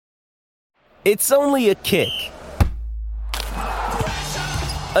It's only a kick,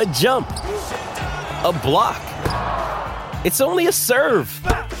 a jump, a block. It's only a serve.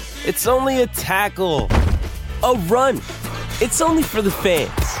 It's only a tackle, a run. It's only for the fans.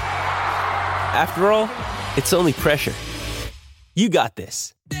 After all, it's only pressure. You got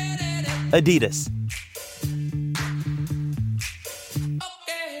this. Adidas.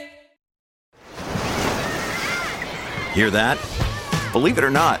 Hear that? Believe it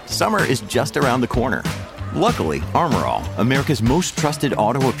or not, summer is just around the corner. Luckily, Armor All, America's most trusted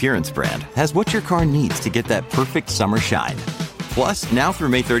auto appearance brand, has what your car needs to get that perfect summer shine. Plus, now through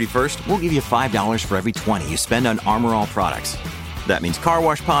May 31st, we'll give you $5 for every $20 you spend on Armor All products. That means car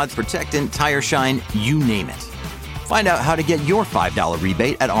wash pods, protectant, tire shine, you name it. Find out how to get your $5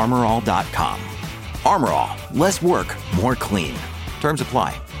 rebate at armorall.com. Armor All, less work, more clean. Terms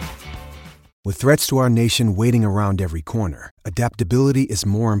apply. With threats to our nation waiting around every corner, adaptability is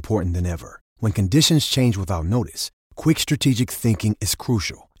more important than ever. When conditions change without notice, quick strategic thinking is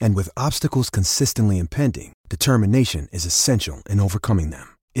crucial. And with obstacles consistently impending, determination is essential in overcoming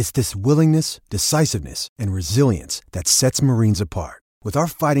them. It's this willingness, decisiveness, and resilience that sets Marines apart. With our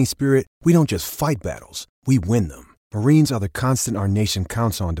fighting spirit, we don't just fight battles, we win them. Marines are the constant our nation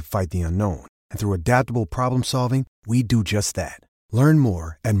counts on to fight the unknown. And through adaptable problem solving, we do just that. Learn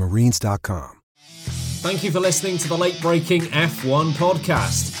more at marines.com. Thank you for listening to the late-breaking F1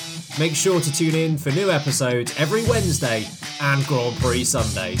 podcast. Make sure to tune in for new episodes every Wednesday and Grand Prix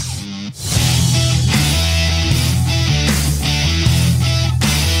Sundays.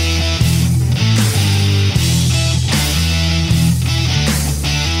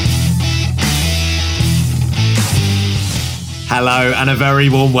 Hello and a very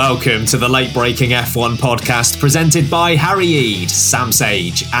warm welcome to the Late Breaking F1 podcast presented by Harry Eade, Sam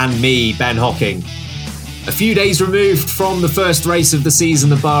Sage and me, Ben Hocking. A few days removed from the first race of the season,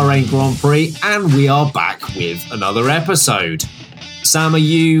 the Bahrain Grand Prix, and we are back with another episode. Sam, are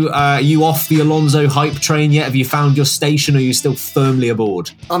you off the Alonso hype train yet? Have you found your station or are you still firmly aboard?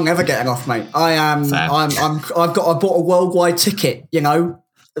 I'm never getting off, mate. I am. Fair. I bought a worldwide ticket, you know.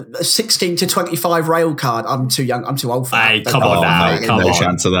 A 16 to 25 rail card. I'm too young. I'm too old for that. Hey, come on now. Mate, no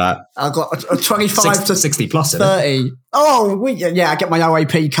chance of that. I've got a 25 to 60 plus 30. Oh, I get my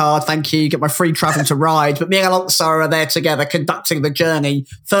OAP card. Thank you. Get my free travel to ride. But me and Alonso are there together, conducting the journey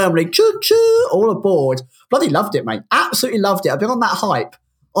firmly. Choo-choo, all aboard. Bloody loved it, mate. Absolutely loved it. I've been on that hype.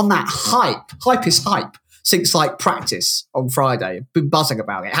 Hype is hype since like practice on Friday. Been buzzing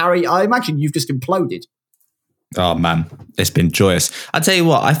about it. Harry, I imagine you've just imploded. Oh man, it's been joyous. I tell you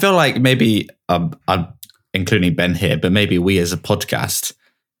what, I feel like maybe I'm including Ben here, but maybe we as a podcast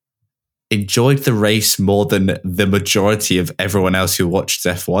enjoyed the race more than the majority of everyone else who watched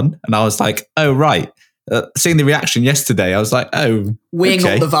F1. And I was like, oh right, seeing the reaction yesterday, I was like, oh, we're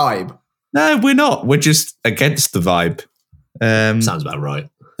okay. not the vibe. No, we're not. We're just against the vibe. Sounds about right.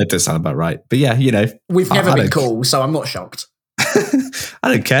 It does sound about right. But yeah, you know, we've never been cool, so I'm not shocked. I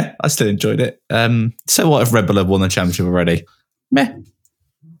don't care. I still enjoyed it. So what if Red Bull have won the championship already? Meh.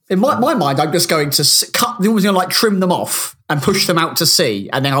 In my mind, I'm just going to trim them off and push them out to sea,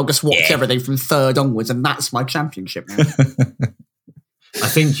 and then I'll just watch everything from third onwards, and that's my championship now. I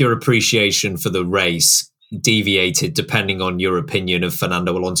think your appreciation for the race deviated depending on your opinion of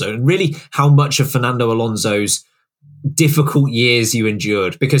Fernando Alonso and really how much of Fernando Alonso's difficult years you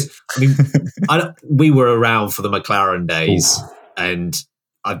endured. Because I mean, we were around for the McLaren days. Ooh. And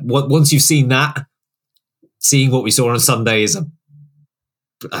once you've seen that, seeing what we saw on Sunday is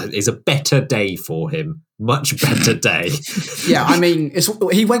a better day for him. Much better day. Yeah, I mean,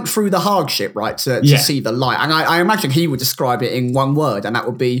 he went through the hardship, right, to see the light. And I imagine he would describe it in one word, and that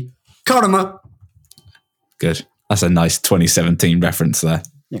would be karma. Good. That's a nice 2017 reference there.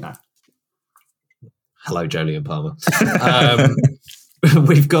 You know. Hello, Jolyon Palmer.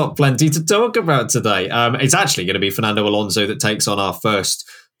 We've got plenty to talk about today. It's actually going to be Fernando Alonso that takes on our first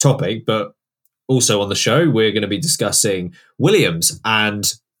topic, but also on the show, we're going to be discussing Williams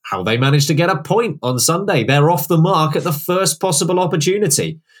and how they managed to get a point on Sunday. They're off the mark at the first possible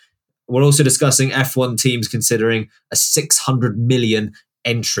opportunity. We're also discussing F1 teams considering a 600 million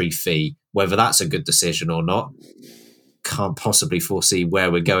entry fee, whether that's a good decision or not. Can't possibly foresee where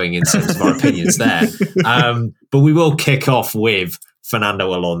we're going in terms of our opinions there. But we will kick off with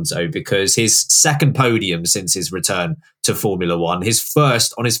Fernando Alonso because his second podium since his return to Formula One, his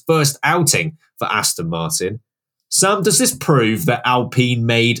first outing for Aston Martin. Sam, does this prove that Alpine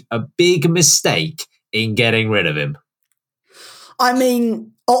made a big mistake in getting rid of him? I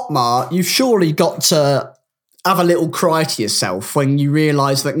mean, Otmar, you've surely got to have a little cry to yourself when you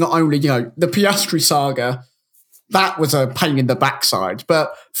realise that not only, the Piastri saga that was a pain in the backside.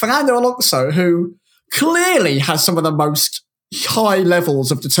 But Fernando Alonso, who clearly has some of the most high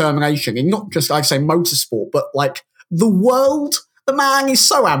levels of determination in not just, like I say, motorsport, but like the world. The man is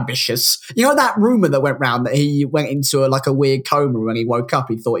so ambitious. You know that rumour that went round that he went into a weird coma when he woke up,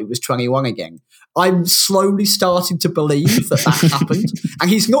 he thought he was 21 again. I'm slowly starting to believe that happened.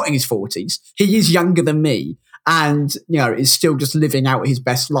 And he's not in his 40s. He is younger than me and, is still just living out his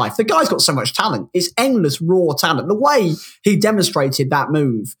best life. The guy's got so much talent. It's endless raw talent. The way he demonstrated that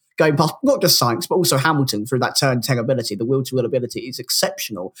move, going past not just Sainz, but also Hamilton through that turn 10 ability, the wheel-to-wheel ability, is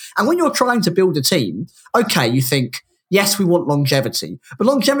exceptional. And when you're trying to build a team, okay, you think, yes, we want longevity, but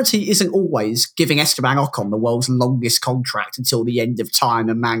longevity isn't always giving Esteban Ocon the world's longest contract until the end of time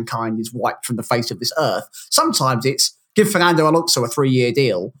and mankind is wiped from the face of this earth. Sometimes it's give Fernando Alonso a 3-year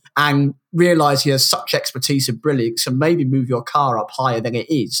deal and realise he has such expertise and brilliance and maybe move your car up higher than it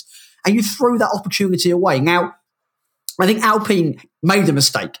is. And you throw that opportunity away. Now, I think Alpine made a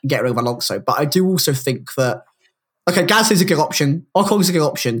mistake in getting rid of Alonso, but I do also think that okay, Gasly's a good option. Ocon's a good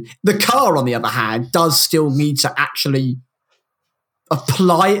option. The car, on the other hand, does still need to actually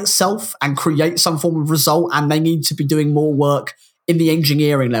apply itself and create some form of result, and they need to be doing more work in the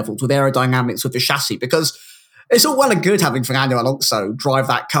engineering levels with aerodynamics with the chassis, because it's all well and good having Fernando Alonso drive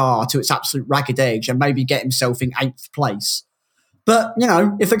that car to its absolute ragged edge and maybe get himself in 8th place. But,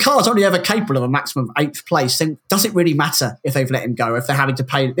 if the car's only ever capable of a maximum of 8th place, then does it really matter if they've let him go, if they're having to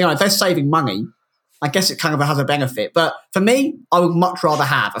pay, if they're saving money? I guess it kind of has a benefit. But for me, I would much rather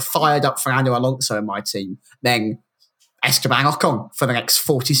have a fired up Fernando Alonso in my team than Esteban Ocon for the next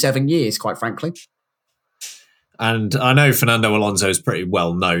 47 years, quite frankly. And I know Fernando Alonso is pretty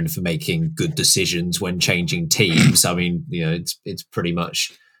well known for making good decisions when changing teams. I mean, it's pretty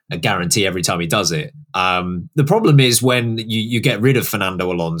much a guarantee every time he does it. The problem is when you get rid of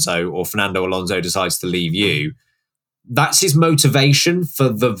Fernando Alonso or Fernando Alonso decides to leave you, that's his motivation for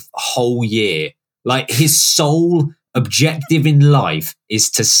the whole year. Like, his sole objective in life is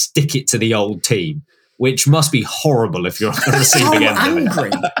to stick it to the old team, which must be horrible if you're on the receiving end of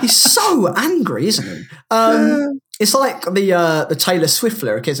it. He's so angry, isn't he? It's like the Taylor Swift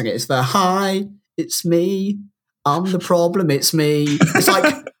lyric, isn't it? It's the, hi, it's me, I'm the problem, it's me. It's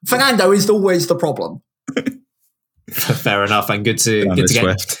like, Fernando is always the problem. Fair enough, and good to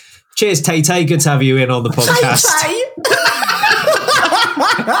get... Cheers, Tay-Tay, good to have you in on the podcast. Tay-Tay!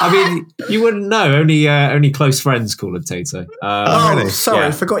 I mean, you wouldn't know. Only close friends call him Tay-Tay. Really? Sorry,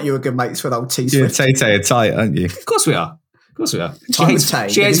 I forgot you were good mates with old T Swift. Yeah, Tay-Tay are tight, aren't you? Of course we are.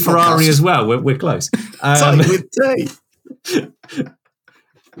 She hates Ferrari as well. We're close. Tight with Tay.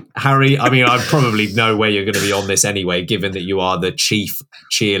 Harry, I mean, I probably know where you're going to be on this anyway, given that you are the chief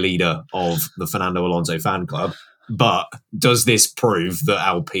cheerleader of the Fernando Alonso fan club. But does this prove that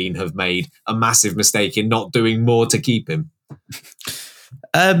Alpine have made a massive mistake in not doing more to keep him?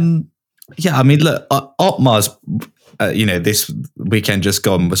 Yeah, I mean, look, Otmar's, this weekend just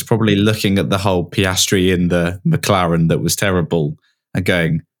gone was probably looking at the whole Piastri in the McLaren that was terrible and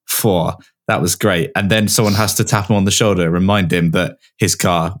going, that was great. And then someone has to tap him on the shoulder and remind him that his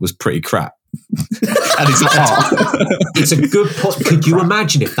car was pretty crap. And he's like, it's a good point. Could you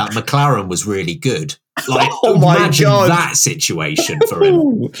imagine if that McLaren was really good? Like, imagine that situation for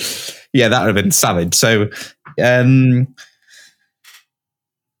him. Yeah, that would have been savage. So,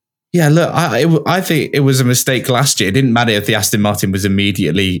 yeah, look, I think it was a mistake last year. It didn't matter if the Aston Martin was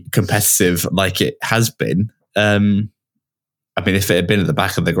immediately competitive like it has been. I mean, if it had been at the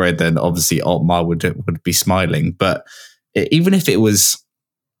back of the grid, then obviously Otmar would be smiling. But even if it was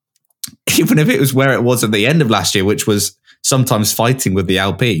where it was at the end of last year, which was sometimes fighting with the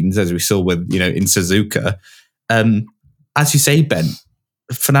Alpines, as we saw with in Suzuka, as you say, Ben,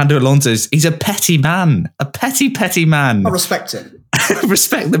 Fernando Alonso, he's a petty man, a petty man. I respect it.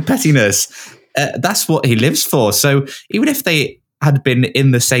 Respect the pettiness. That's what he lives for. So even if they had been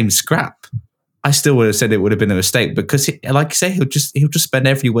in the same scrap, I still would have said it would have been a mistake because, like you say, he'll just spend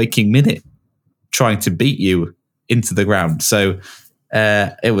every waking minute trying to beat you into the ground. So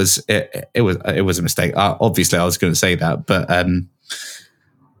it was a mistake. Obviously, I was going to say that, but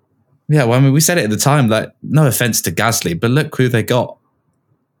yeah. Well, I mean, we said it at the time. Like, no offense to Gasly, but look who they got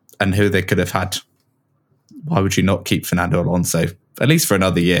and who they could have had. Why would you not keep Fernando Alonso at least for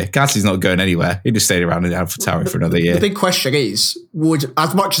another year? Gasly's not going anywhere. He just stayed around in AlphaTauri for another year. The big question is,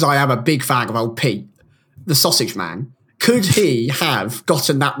 as much as I am a big fan of old Pete, the sausage man, could he have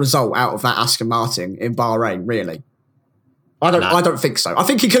gotten that result out of that Aston Martin in Bahrain? Really? I don't think so. I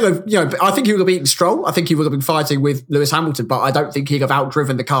think he could have, I think he would have beaten Stroll. I think he would have been fighting with Lewis Hamilton, but I don't think he'd have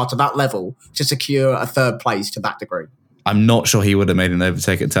outdriven the car to that level to secure a third place to that degree. I'm not sure he would have made an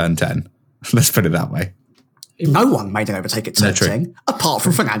overtake at turn 10. Let's put it that way. No one made an overtake at turn 10, apart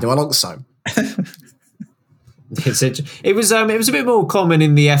from Fernando Alonso. It was a bit more common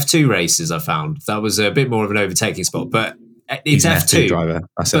in the F2 races. I found that was a bit more of an overtaking spot, but it's F2 driver.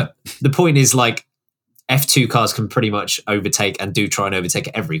 But the point is, like, F2 cars can pretty much overtake and do try and overtake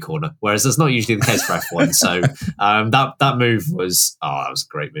at every corner, whereas that's not usually the case for F1. So that move was that was a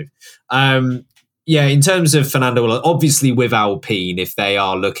great move. In terms of Fernando, obviously with Alpine, if they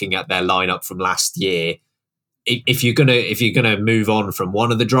are looking at their lineup from last year, if you're gonna move on from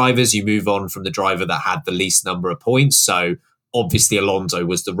one of the drivers, you move on from the driver that had the least number of points. So obviously Alonso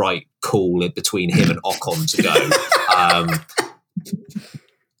was the right call between him and Ocon to go.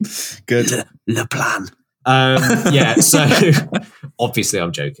 Good. Le plan. So obviously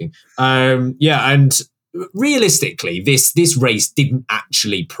I'm joking. And realistically, this race didn't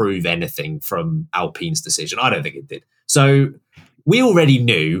actually prove anything from Alpine's decision. I don't think it did. So we already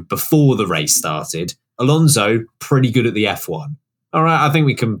knew before the race started, Alonso, pretty good at the F1. All right, I think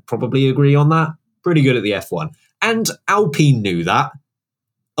we can probably agree on that. Pretty good at the F1. And Alpine knew that.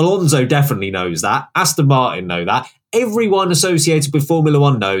 Alonso definitely knows that. Aston Martin know that. Everyone associated with Formula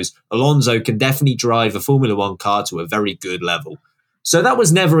One knows Alonso can definitely drive a Formula One car to a very good level. So that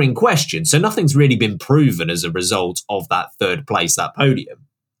was never in question. So nothing's really been proven as a result of that third place, that podium.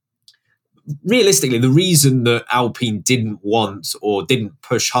 Realistically, the reason that Alpine didn't want or didn't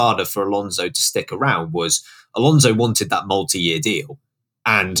push harder for Alonso to stick around was Alonso wanted that multi-year deal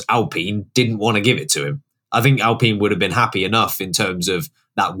and Alpine didn't want to give it to him. I think Alpine would have been happy enough in terms of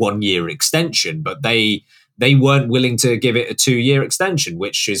that 1 year extension, but they weren't willing to give it a 2 year extension,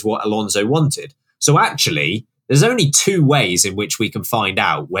 which is what Alonso wanted. So actually, there's only two ways in which we can find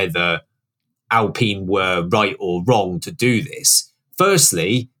out whether Alpine were right or wrong to do this.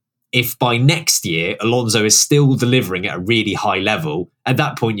 Firstly, if by next year Alonso is still delivering at a really high level, at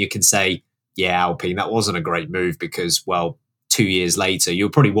that point you can say, yeah, Alpine, that wasn't a great move because, well, 2 years later, you're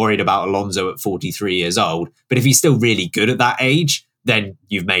probably worried about Alonso at 43 years old. But if he's still really good at that age, then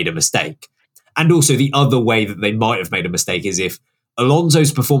you've made a mistake. And also the other way that they might have made a mistake is if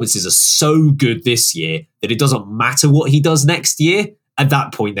Alonso's performances are so good this year that it doesn't matter what he does next year, at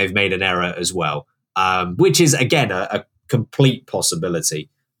that point they've made an error as well, which is, again, a complete possibility.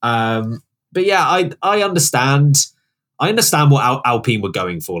 But yeah, I understand. I understand what Alpine were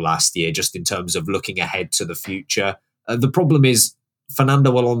going for last year, just in terms of looking ahead to the future. The problem is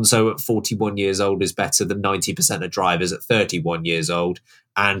Fernando Alonso at 41 years old is better than 90% of drivers at 31 years old.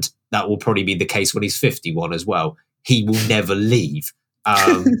 And that will probably be the case when he's 51 as well. He will never leave.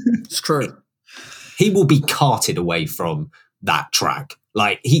 It's true. He will be carted away from that track.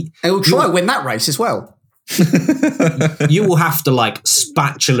 He'll try to win that race as well. You will have to, like,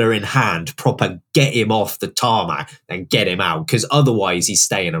 spatula in hand, proper get him off the tarmac and get him out, because otherwise he's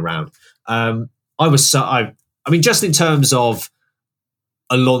staying around. I mean, just in terms of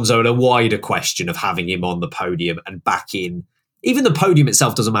Alonso and a wider question of having him on the podium and back in, even the podium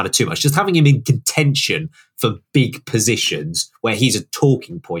itself doesn't matter too much. Just having him in contention for big positions where he's a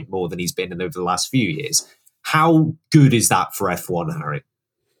talking point more than he's been in over the last few years. How good is that for F1, Harry?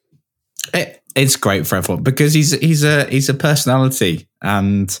 It's great for F1 because he's a personality,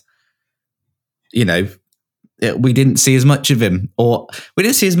 and you know, we didn't see as much of him, or we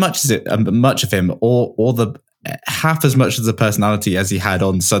didn't see as much of him, or the half as much of the personality as he had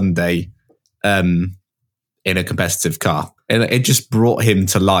on Sunday in a competitive car. It just brought him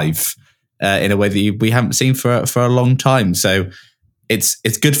to life in a way that we haven't seen for a long time. So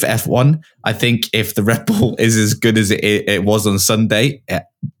it's good for F1. I think if the Red Bull is as good as it was on Sunday,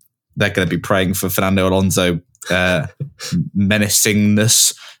 they're going to be praying for Fernando Alonso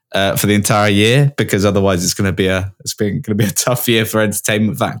menacingness for the entire year, because otherwise it's going to be a tough year for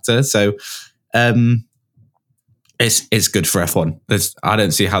entertainment factor. So it's good for F1. I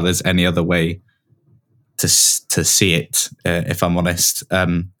don't see how there's any other way to see it, if I'm honest.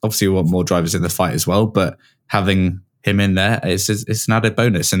 Obviously, we want more drivers in the fight as well, but having him in there is an added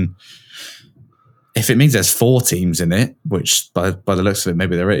bonus. And if it means there's 4 teams in it, which by the looks of it,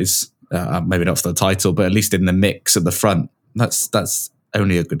 maybe there is, maybe not for the title, but at least in the mix at the front, that's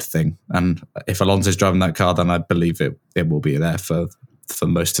only a good thing. And if Alonso's driving that car, then I believe it will be there for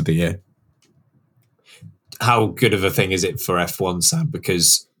most of the year. How good of a thing is it for F1, Sam?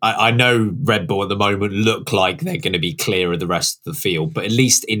 Because I know Red Bull at the moment look like they're going to be clear of the rest of the field, but at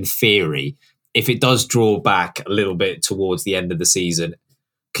least in theory, if it does draw back a little bit towards the end of the season,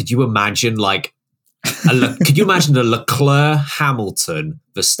 could you imagine could you imagine a Leclerc, Hamilton,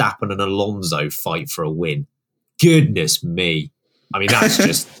 Verstappen and Alonso fight for a win? Goodness me. I mean, that's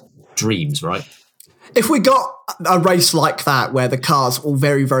just dreams, right? If we got a race like that where the cars all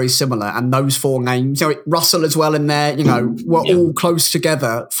very, very similar and those 4 names, Russell as well in there, were all close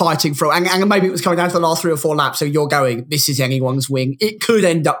together fighting for, and maybe it was coming down to the last 3 or 4 laps, so you're going, this is anyone's wing. It could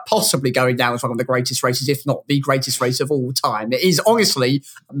end up possibly going down as one of the greatest races, if not the greatest race of all time. It is honestly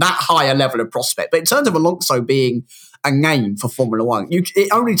that higher level of prospect. But in terms of Alonso being a name for Formula One, it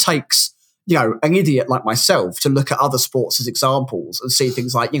only takes an idiot like myself to look at other sports as examples and see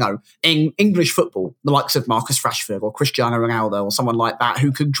things like, in English football, the likes of Marcus Rashford or Cristiano Ronaldo or someone like that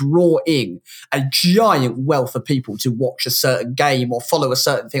who can draw in a giant wealth of people to watch a certain game or follow a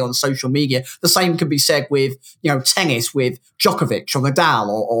certain thing on social media. The same can be said with, tennis with Djokovic or Nadal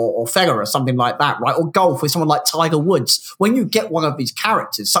or Federer, something like that, right? Or golf with someone like Tiger Woods. When you get one of these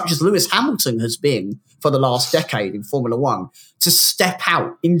characters, such as Lewis Hamilton has been for the last decade in Formula One, to step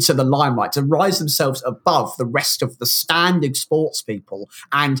out into the limelight, to rise themselves above the rest of the standard sports people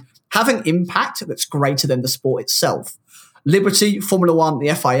and have an impact that's greater than the sport itself. Liberty, Formula One,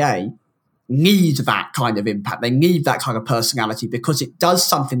 the FIA need that kind of impact. They need that kind of personality because it does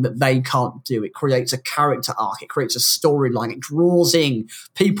something that they can't do. It creates a character arc. It creates a storyline. It draws in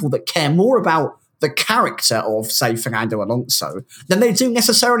people that care more about the character of, say, Fernando Alonso than they do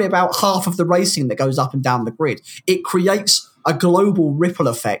necessarily about half of the racing that goes up and down the grid. It creates a global ripple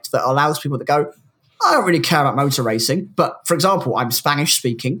effect that allows people to go, I don't really care about motor racing, but for example, I'm Spanish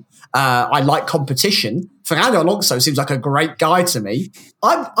speaking. I like competition. Fernando Alonso seems like a great guy to me.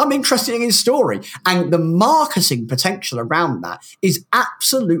 I'm interested in his story. And the marketing potential around that is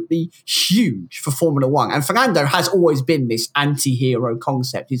absolutely huge for Formula One. And Fernando has always been this anti-hero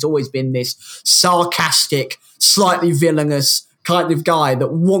concept. He's always been this sarcastic, slightly villainous kind of guy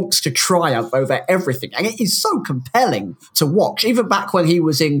that wants to triumph over everything. And it is so compelling to watch. Even back when he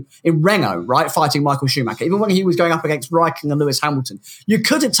was in Renault, right, fighting Michael Schumacher, even when he was going up against Raikkonen and Lewis Hamilton, you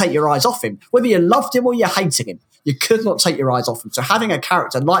couldn't take your eyes off him. Whether you loved him or you hated him, you could not take your eyes off him. So having a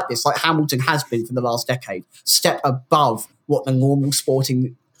character like this, like Hamilton has been for the last decade, step above what the normal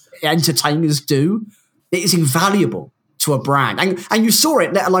sporting entertainers do, it is invaluable to a brand. And you saw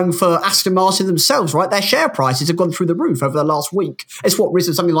it, let alone for Aston Martin themselves, right? Their share prices have gone through the roof over the last week. It's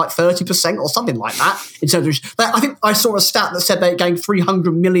risen something like 30% or something like that. In terms of, I think I saw a stat that said they gained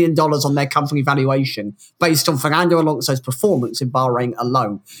 $300 million on their company valuation based on Fernando Alonso's performance in Bahrain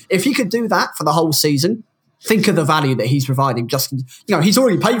alone. If he could do that for the whole season, think of the value that he's providing. Just, he's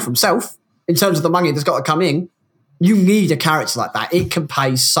already paid for himself in terms of the money that's got to come in. You need a character like that. It can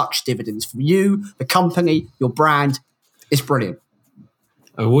pay such dividends for you, the company, your brand. It's brilliant.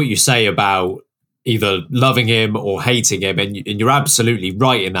 And what you say about either loving him or hating him, and you're absolutely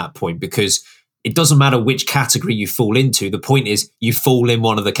right in that point, because it doesn't matter which category you fall into. The point is you fall in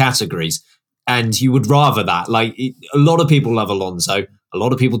one of the categories, and you would rather that. Like, a lot of people love Alonso. A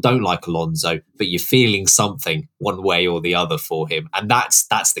lot of people don't like Alonso, but you're feeling something one way or the other for him. And that's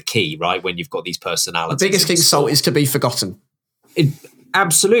the key, right? When you've got these personalities. The biggest insult is to be forgotten.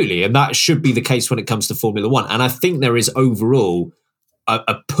 Absolutely. And that should be the case when it comes to Formula One. And I think there is overall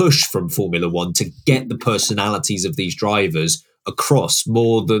a push from Formula One to get the personalities of these drivers across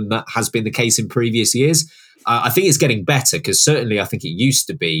more than that has been the case in previous years. I think it's getting better because certainly I think it used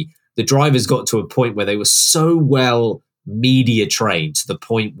to be the drivers got to a point where they were so well media trained to the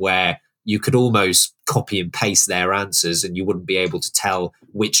point where you could almost copy and paste their answers and you wouldn't be able to tell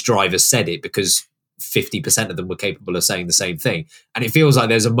which driver said it because 50% of them were capable of saying the same thing. And it feels like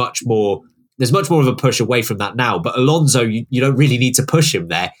there's much more of a push away from that now. But Alonso, you don't really need to push him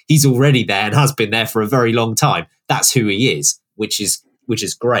there. He's already there and has been there for a very long time. That's who he is, which is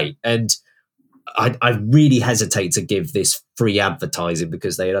great. And I really hesitate to give this free advertising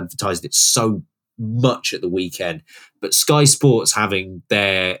because they had advertised it so much at the weekend. But Sky Sports having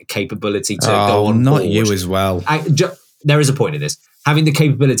their capability to go on not board, you as well. There is a point in this. Having the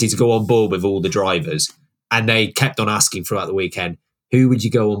capability to go on board with all the drivers, and they kept on asking throughout the weekend, who would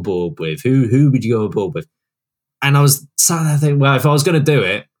you go on board with? Who would you go on board with? And I was sat there thinking, well, if I was going to do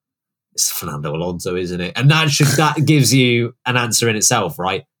it, it's Fernando Alonso, isn't it? And that gives you an answer in itself,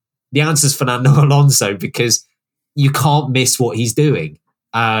 right? The answer is Fernando Alonso because you can't miss what he's doing,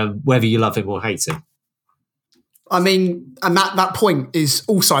 whether you love him or hate him. I mean, and that point is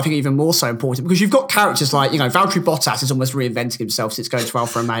also, I think, even more so important because you've got characters like, Valtteri Bottas has almost reinvented himself since going to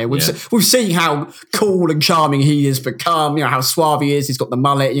Alfa Romeo. We've seen how cool and charming he has become, how suave he is. He's got the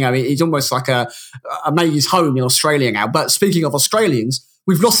mullet, he's almost like a made his home in Australia now. But speaking of Australians,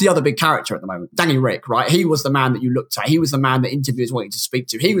 we've lost the other big character at the moment, Danny Rick, right? He was the man that you looked at. He was the man that interviewers wanted to speak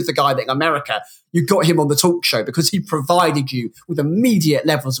to. He was the guy that in America, you got him on the talk show because he provided you with immediate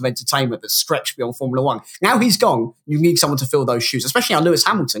levels of entertainment that stretched beyond Formula One. Now he's gone. You need someone to fill those shoes, especially now Lewis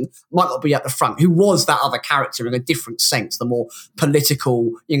Hamilton might not be at the front, who was that other character in a different sense, the more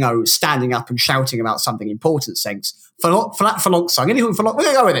political, standing up and shouting about something important sense. For Alonso, we're going to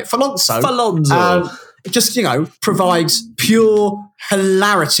go with it. For Alonso. Just, provides pure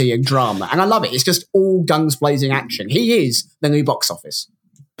hilarity and drama. And I love it. It's just all guns blazing action. He is the new box office.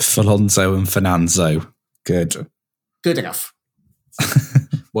 Alonso and Fernando. Good enough.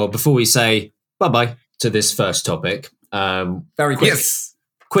 Well, before we say bye-bye to this first topic, very quick. Yes.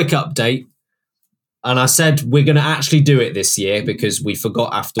 Quick update. And I said we're going to actually do it this year because we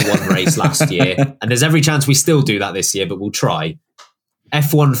forgot after one race last year. And there's every chance we still do that this year, but we'll try.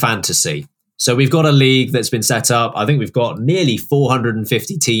 F1 Fantasy. So we've got a league that's been set up. I think we've got nearly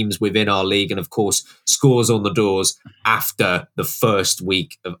 450 teams within our league. And of course, scores on the doors after the first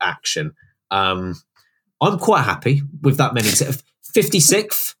week of action. I'm quite happy with that many.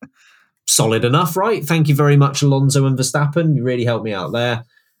 56th, solid enough, right? Thank you very much, Alonso and Verstappen. You really helped me out there.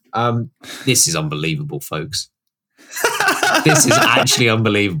 This is unbelievable, folks. This is actually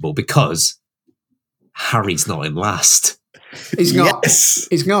unbelievable because Harry's not in last. He's not. Yes.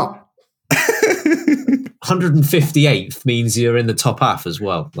 He's not. 158th means you're in the top half as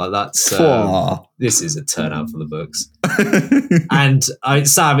well. Like that's this is a turnout for the books. And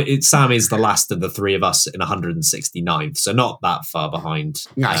Sam is the last of the three of us in 169th, so not that far behind.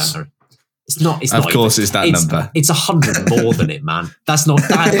 Nice. It's not. Of course, it's that number. It's 100 more than it, man. That's not.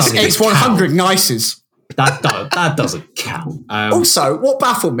 That it's 100 nices. That doesn't count. Also, what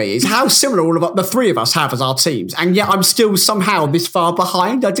baffled me is how similar all of the three of us have as our teams, and yet I'm still somehow this far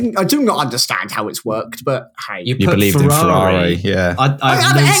behind. I do not understand how it's worked, but hey, you believed in Ferrari, yeah. I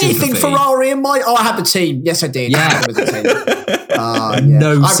had no anything sympathy. Ferrari in my. Oh, I had the team. Yes, I did. Yeah.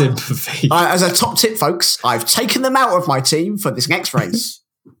 No sympathy. As a top tip, folks, I've taken them out of my team for this next race.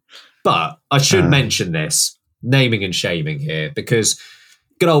 But I should mention this, naming and shaming here, because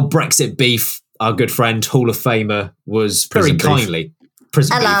good old Brexit beef. Our good friend, Hall of Famer, was very kindly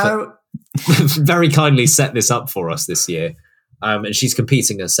very kindly set this up for us this year. And she's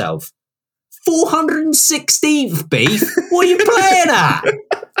competing herself. 416th beef? What are you playing at?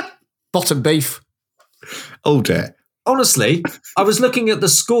 Bottom beef. Oh dear. Honestly, I was looking at the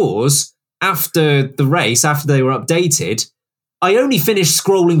scores after the race, after they were updated. I only finished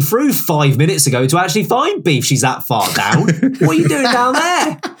scrolling through 5 minutes ago to actually find beef. She's that far down. What are you doing down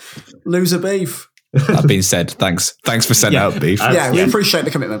there? Loser beef. That being said, thanks for sending out beef. We appreciate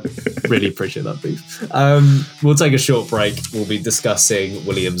the commitment. Really appreciate that beef. We'll take a short break. We'll be discussing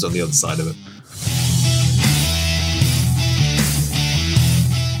Williams on the other side of it.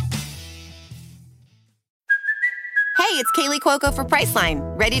 Hey, it's Kaylee Cuoco for Priceline.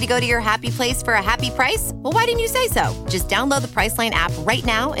 Ready to go to your happy place for a happy price? Well, why didn't you say so? Just download the Priceline app right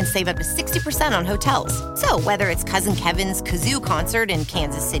now and save up to 60% on hotels. So whether it's Cousin Kevin's Kazoo Concert in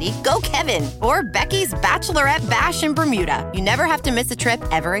Kansas City, go Kevin, or Becky's Bachelorette Bash in Bermuda, you never have to miss a trip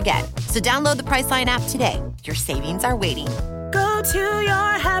ever again. So download the Priceline app today. Your savings are waiting. Go to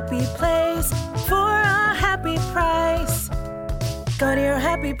your happy place for a happy price. Go to your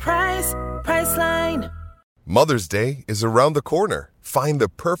happy price, Priceline. Mother's Day is around the corner. Find the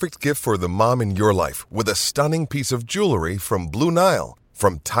perfect gift for the mom in your life with a stunning piece of jewelry from Blue Nile.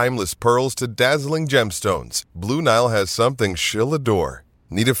 From timeless pearls to dazzling gemstones, Blue Nile has something she'll adore.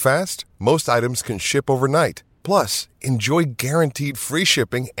 Need it fast? Most items can ship overnight. Plus, enjoy guaranteed free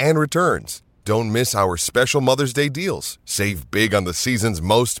shipping and returns. Don't miss our special Mother's Day deals. Save big on the season's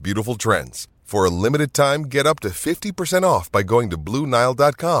most beautiful trends. For a limited time, get up to 50% off by going to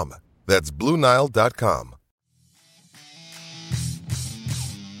BlueNile.com. That's BlueNile.com.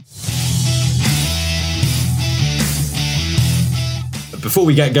 Before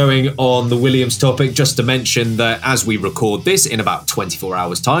we get going on the Williams topic, just to mention that as we record this, in about 24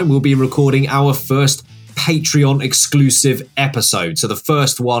 hours' time, we'll be recording our first Patreon exclusive episode. So the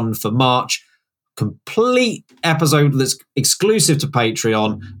first one for March, complete episode that's exclusive to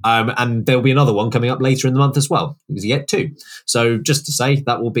Patreon. And there'll be another one coming up later in the month as well, because you get two. So just to say,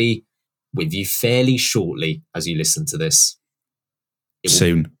 that will be with you fairly shortly as you listen to this.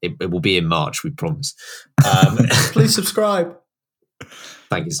 Soon. It will be in March, we promise. Please subscribe.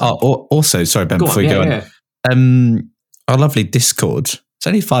 Thank you. Also, sorry, Ben, before we go on. Our lovely Discord, it's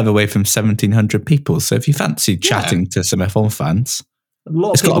only 5 away from 1,700 people. So if you fancy chatting to some F1 fans, a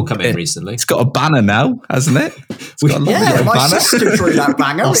lot of people come in recently. It's got a banner now, hasn't it? It's got a lovely my banner. sister drew that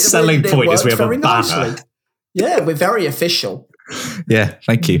banner. Our selling point is we have a banner. Nicely. Yeah, we're very official. Yeah,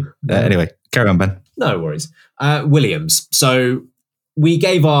 thank you. Anyway, carry on, Ben. No worries. Williams. So we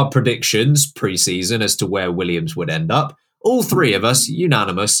gave our predictions pre-season as to where Williams would end up. All three of us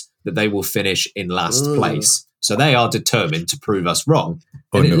unanimous that they will finish in last place. So they are determined to prove us wrong.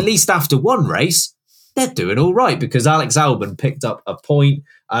 And at least after one race, they're doing all right because Alex Albon picked up a point,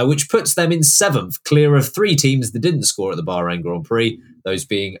 which puts them in 7th, clear of 3 teams that didn't score at the Bahrain Grand Prix, those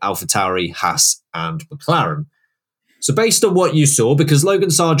being AlphaTauri, Haas and McLaren. So based on what you saw, because Logan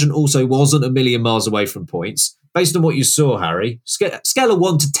Sargent also wasn't a million miles away from points, based on what you saw, Harry, scale of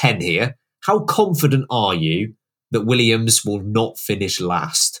 1 to 10 here, how confident are you that Williams will not finish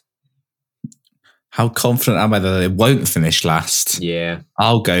last? How confident am I that they won't finish last? Yeah.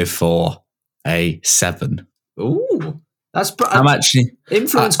 I'll go for a 7. Ooh. I'm actually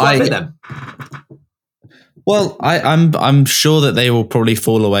influenced quite a bit then. Well, I'm sure that they will probably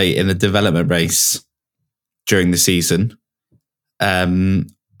fall away in the development race during the season. Having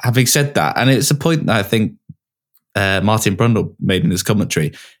said that, and it's a point that I think Martin Brundle made in his commentary,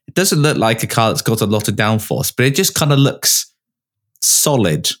 it doesn't look like a car that's got a lot of downforce, but it just kind of looks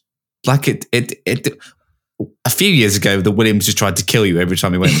solid. Like it a few years ago, the Williams just tried to kill you every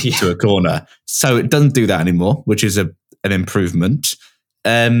time he went to a corner. So it doesn't do that anymore, which is an improvement.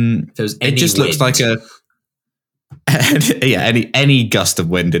 It just looks like any gust of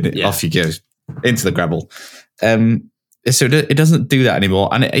wind and off you go into the gravel. So it doesn't do that anymore.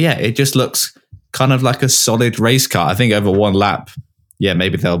 And it just looks kind of like a solid race car. I think over one lap,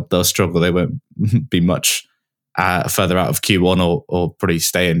 maybe they'll struggle. They won't be much further out of Q1 or probably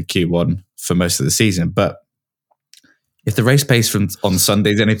stay in Q1 for most of the season. But if the race pace on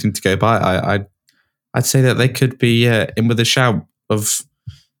Sunday is anything to go by, I'd say that they could be in with a shout of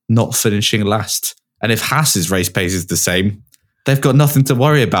not finishing last. And if Haas's race pace is the same, they've got nothing to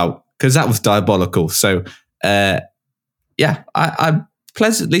worry about because that was diabolical. So, I'm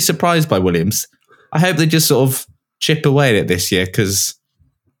pleasantly surprised by Williams. I hope they just sort of chip away at it this year because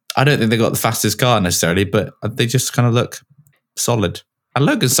I don't think they got the fastest car necessarily, but they just kind of look solid. And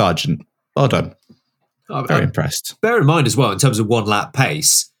Logan Sargent, well done. Very impressed. Bear in mind as well, in terms of 1 lap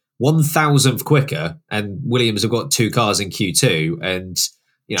pace, 1,000th quicker, and Williams have got 2 cars in Q2, and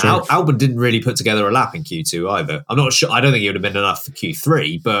Albon didn't really put together a lap in Q2 either. I'm not sure. I don't think it would have been enough for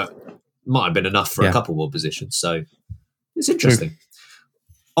Q3, but might have been enough for a couple more positions. So it's interesting. True.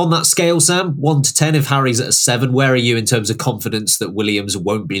 On that scale, Sam, 1 to 10, if Harry's at a 7, where are you in terms of confidence that Williams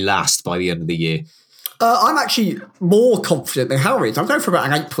won't be last by the end of the year? I'm actually more confident than Harry is. I'm going for about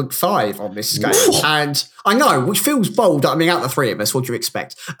an 8.5 on this scale. Ooh. And I know, which feels bold. I mean, out of the 3 of us, what do you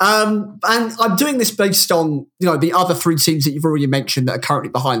expect? And I'm doing this based on, the other 3 teams that you've already mentioned that are currently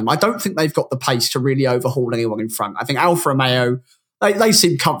behind them. I don't think they've got the pace to really overhaul anyone in front. I think Alfa Romeo, they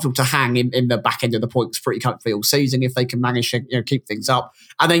seem comfortable to hang in the back end of the points pretty comfortably all season if they can manage to keep things up.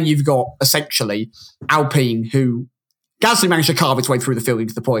 And then you've got essentially Alpine, who Gasly managed to carve its way through the field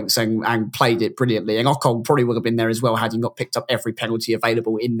into the points and played it brilliantly. And Ocon probably would have been there as well had he not picked up every penalty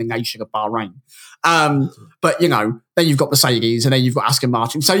available in the nation of Bahrain. But, then you've got Mercedes and then you've got Aston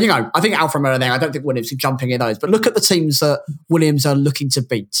Martin. So, I think Alfa Romeo are there. I don't think Williams is jumping in those. But look at the teams that Williams are looking to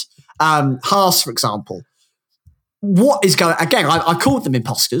beat. Haas, for example. What is going... Again, I called them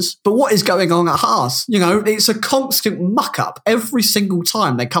imposters, but what is going on at Haas? It's a constant muck-up every single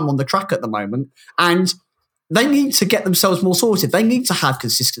time they come on the track at the moment. And they need to get themselves more sorted. They need to have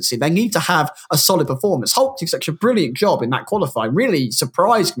consistency. They need to have a solid performance. Hulk did such a brilliant job in that qualifying. Really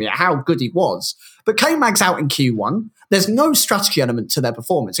surprised me at how good he was. But K-Mag's out in Q1. There's no strategy element to their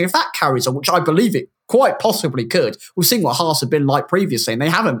performance. And if that carries on, which I believe it quite possibly could, we've seen what Haas have been like previously, and they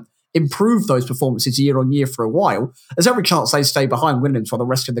haven't improved those performances year on year for a while. There's every chance they stay behind Williams while the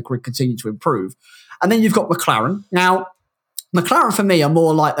rest of the grid continue to improve. And then you've got McLaren. Now, McLaren, for me, are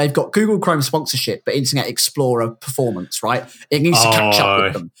more like they've got Google Chrome sponsorship, but Internet Explorer performance, right? It needs to catch up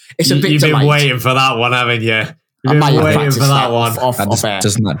with them. It's a bit You've delayed. been waiting for that one, haven't you? You've been waiting for that one.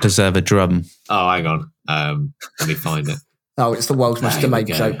 Doesn't that deserve a drum? Oh, hang on. Let me find it. Oh, it's the world's most delayed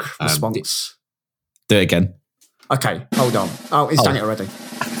joke response. Do it again. Okay, hold on. Oh, he's done it already.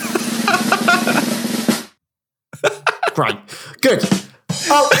 Great. Good.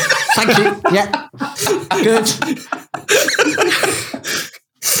 Oh, thank you. Yeah. Good.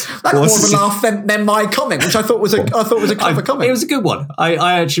 That got more of a laugh than my comment, which I thought was a clever comment. It was a good one.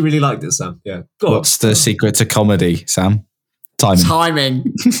 I actually really liked it, Sam. Yeah. Go What's the secret to comedy, Sam?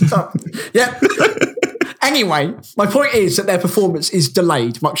 Timing. Yeah. Anyway, my point is that their performance is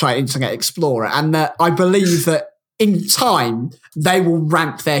delayed, much like Internet Explorer, and that I believe that in time, they will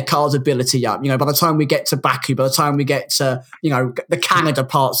ramp their car's ability up. By the time we get to Baku, by the time we get to, the Canada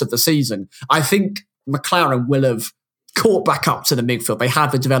parts of the season, I think McLaren will have caught back up to the midfield. They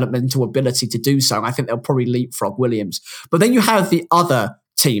have the developmental ability to do so, and I think they'll probably leapfrog Williams. But then you have the other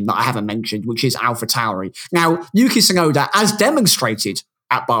team that I haven't mentioned, which is AlphaTauri. Now, Yuki Tsunoda, as demonstrated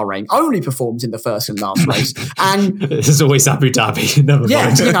at Bahrain, only performed in the first and last race. And this is always Abu Dhabi. Never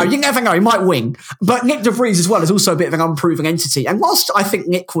mind. You never know, he might win. But Nick De Vries as well is also a bit of an unproven entity. And whilst I think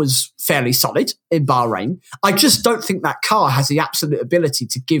Nick was fairly solid in Bahrain, I just don't think that car has the absolute ability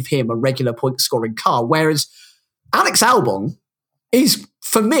to give him a regular point-scoring car. Whereas Alex Albon is,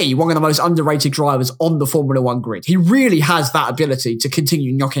 for me, one of the most underrated drivers on the Formula One grid. He really has that ability to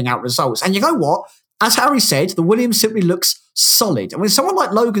continue knocking out results. And you know what? As Harry said, the Williams simply looks solid. And with someone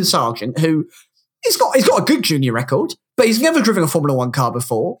like Logan Sargent, who he's got a good junior record, but he's never driven a Formula One car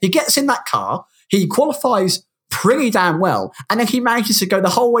before. He gets in that car, he qualifies pretty damn well, and then he manages to go the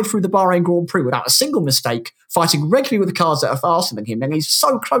whole way through the Bahrain Grand Prix without a single mistake, fighting regularly with the cars that are faster than him, and he's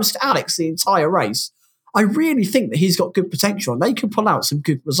so close to Alex the entire race. I really think that he's got good potential and they can pull out some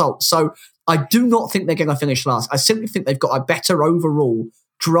good results. So I do not think they're going to finish last. I simply think they've got a better overall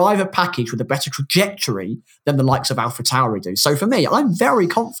driver package with a better trajectory than the likes of AlphaTauri do. So for me, I'm very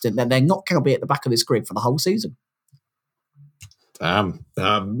confident that they're not going to be at the back of this grid for the whole season.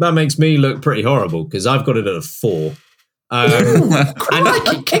 That makes me look pretty horrible because I've got it at a 4.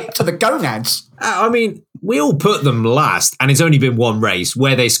 Crikey, kick to the gonads. I mean, we all put them last, and it's only been one race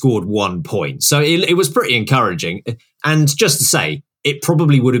where they scored 1 point. So it was pretty encouraging. And just to say, it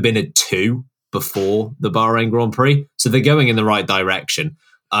probably would have been a 2 before the Bahrain Grand Prix. So they're going in the right direction.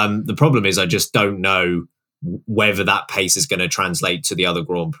 The problem is I just don't know whether that pace is going to translate to the other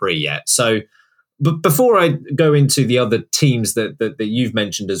Grand Prix yet. So, but before I go into the other teams that you've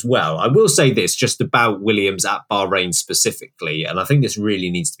mentioned as well, I will say this just about Williams at Bahrain specifically, and I think this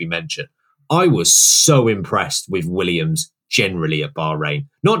really needs to be mentioned. I was so impressed with Williams generally at Bahrain,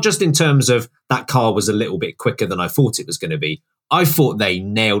 not just in terms of that car was a little bit quicker than I thought it was going to be. I thought they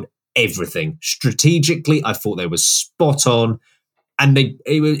nailed everything. Strategically, I thought they were spot on, and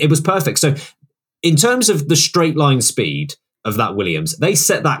it was perfect. So in terms of the straight line speed of that Williams, they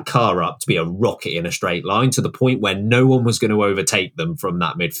set that car up to be a rocket in a straight line to the point where no one was going to overtake them from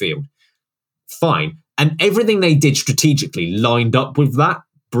that midfield. Fine. And everything they did strategically lined up with that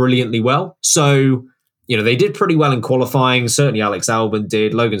brilliantly well. So, they did pretty well in qualifying. Certainly Alex Albon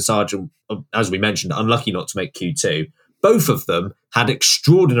did. Logan Sargent, as we mentioned, unlucky not to make Q2. Both of them had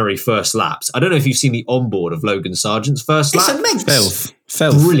extraordinary first laps. I don't know if you've seen the onboard of Logan Sargent's first lap. It's immense.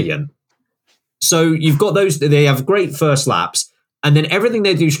 Filth. Brilliant. So you've got those, they have great first laps, and then everything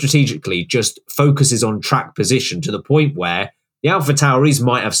they do strategically just focuses on track position to the point where the AlphaTauris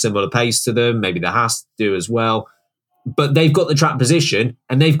might have similar pace to them, maybe the Haas do as well, but they've got the track position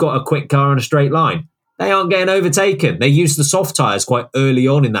and they've got a quick car in a straight line. They aren't getting overtaken. They used the soft tyres quite early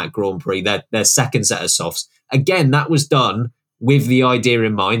on in that Grand Prix, their second set of softs. Again, that was done with the idea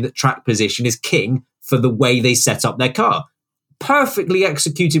in mind that track position is king for the way they set up their car. Perfectly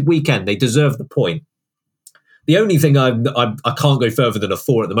executed weekend. They deserve the point. The only thing I can't go further than a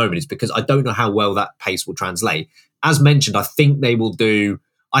 4 at the moment is because I don't know how well that pace will translate. As mentioned, I think they will do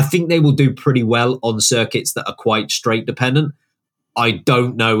pretty well on circuits that are quite straight dependent. I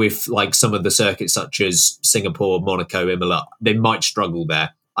don't know if like some of the circuits such as Singapore, Monaco, Imola, they might struggle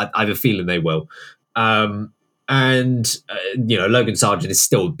there. I have a feeling they will. Logan Sargent is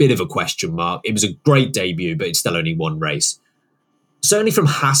still a bit of a question mark. It was a great debut, but it's still only one race. Certainly from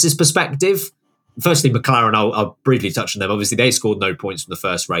Haas's perspective, firstly, McLaren, I'll briefly touch on them. Obviously, they scored no points from the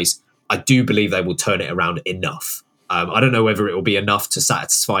first race. I do believe they will turn it around enough. I don't know whether it will be enough to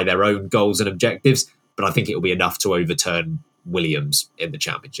satisfy their own goals and objectives, but I think it will be enough to overturn Williams in the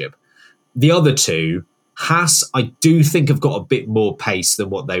championship. The other two, Haas, I do think have got a bit more pace than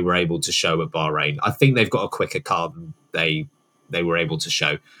what they were able to show at Bahrain. I think they've got a quicker car than they were able to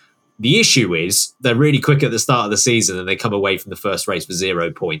show. The issue is they're really quick at the start of the season and they come away from the first race with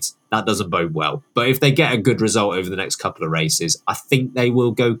 0 points. That doesn't bode well. But if they get a good result over the next couple of races, I think they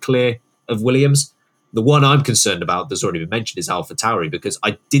will go clear of Williams. The one I'm concerned about that's already been mentioned is AlphaTauri, because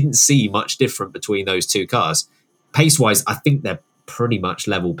I didn't see much different between those two cars. Pace-wise, I think they're pretty much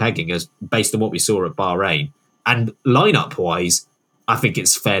level pegging as based on what we saw at Bahrain. And lineup-wise, I think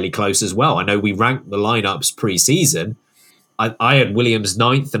it's fairly close as well. I know we ranked the lineups pre-season. I had Williams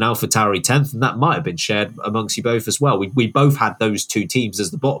 9th and AlphaTauri 10th, and that might have been shared amongst you both as well. We both had those two teams as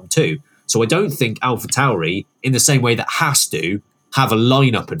the bottom two. So I don't think AlphaTauri, in the same way that Haas do, have a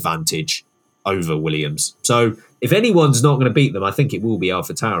lineup advantage over Williams. So if anyone's not going to beat them, I think it will be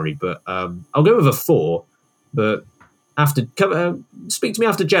AlphaTauri. But I'll go with a 4. But speak to me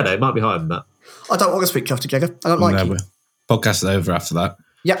after Jeddah. It might be higher than that. I don't want to speak to you after Jeddah. I don't like you. Podcast is over after that.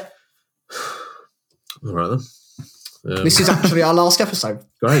 Yep. All right then. This is actually our last episode.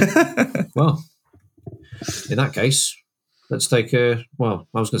 Great. Well, in that case, let's take I was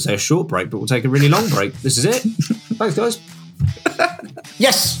going to say a short break, but we'll take a really long break. This is it. Thanks, guys.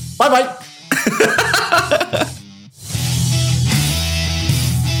 Yes. Bye-bye.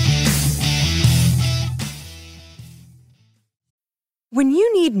 When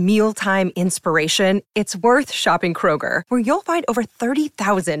you need mealtime inspiration, it's worth shopping Kroger, where you'll find over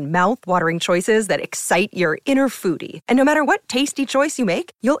 30,000 mouth-watering choices that excite your inner foodie. And no matter what tasty choice you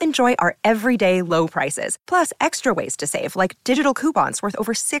make, you'll enjoy our everyday low prices, plus extra ways to save, like digital coupons worth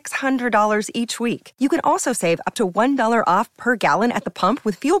over $600 each week. You can also save up to $1 off per gallon at the pump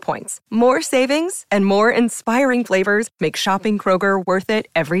with fuel points. More savings and more inspiring flavors make shopping Kroger worth it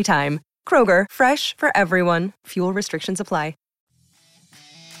every time. Kroger, fresh for everyone. Fuel restrictions apply.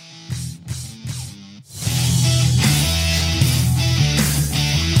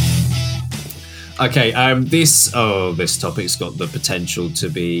 Okay, this topic's got the potential to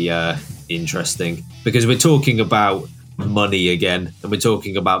be interesting because we're talking about money again, and we're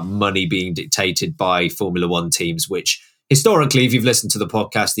talking about money being dictated by Formula One teams, which historically, if you've listened to the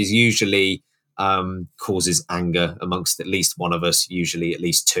podcast, is usually causes anger amongst at least one of us, usually at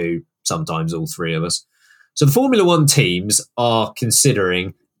least two, sometimes all three of us. So the Formula One teams are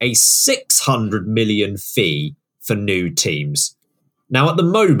considering a 600 million fee for new teams. Now, at the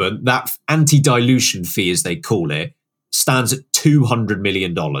moment, that anti-dilution fee, as they call it, stands at $200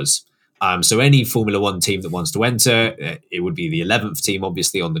 million. So any Formula One team that wants to enter, it would be the 11th team,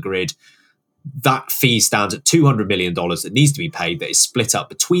 obviously, on the grid. That fee stands at $200 million that needs to be paid, that is split up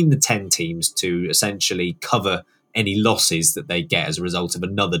between the 10 teams to essentially cover any losses that they get as a result of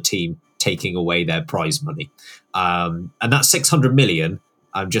another team taking away their prize money. And that $600 million,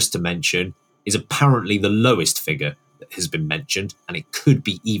 just to mention, is apparently the lowest figure has been mentioned, and it could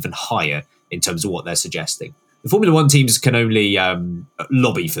be even higher in terms of what they're suggesting. The Formula One teams can only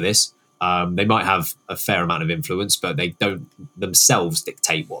lobby for this. They might have a fair amount of influence, but they don't themselves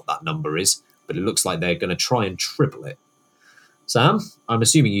dictate what that number is. But it looks like they're going to try and triple it. Sam, I'm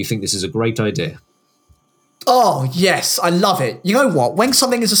assuming you think this is a great idea. Oh, yes, I love it. You know what? When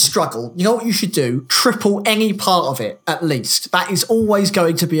something is a struggle, you know what you should do? Triple any part of it, at least. That is always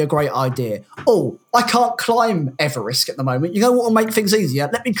going to be a great idea. Oh, I can't climb Everest at the moment. You know what will make things easier?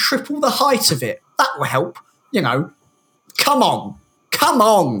 Let me triple the height of it. That will help. You know, come on.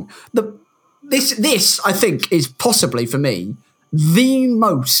 This, I think, is possibly, for me, the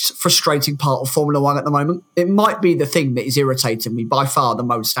most frustrating part of Formula One at the moment. It might be the thing that is irritating me by far the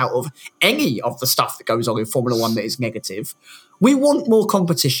most out of any of the stuff that goes on in Formula One that is negative. We want more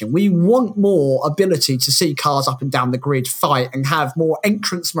competition. We want more ability to see cars up and down the grid fight and have more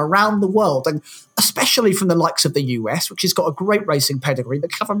entrants from around the world, and especially from the likes of the US, which has got a great racing pedigree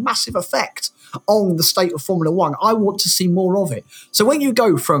that can have a massive effect on the state of Formula One. I want to see more of it. So when you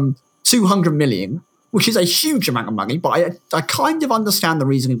go from 200 million, which is a huge amount of money, but I kind of understand the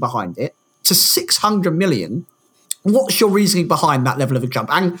reasoning behind it, to 600 million, what's your reasoning behind that level of a jump?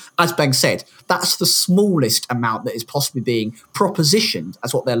 And as Ben said, that's the smallest amount that is possibly being propositioned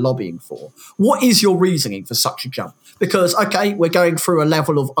as what they're lobbying for. What is your reasoning for such a jump? Because, okay, we're going through a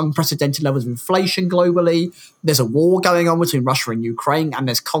level of unprecedented levels of inflation globally. There's a war going on between Russia and Ukraine, and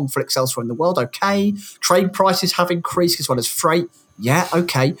there's conflicts elsewhere in the world. Okay, trade prices have increased as well as freight. Yeah,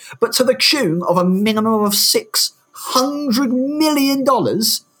 okay. But to the tune of a minimum of $600 million?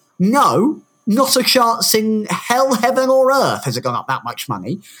 No, not a chance in hell, heaven or earth has it gone up that much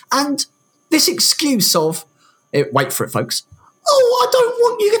money. And this excuse of, wait for it, folks, oh, I don't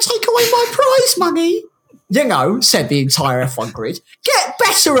want you to take away my prize money. You know, said the entire F1 grid, get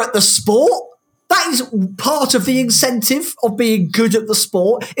better at the sport. That is part of the incentive of being good at the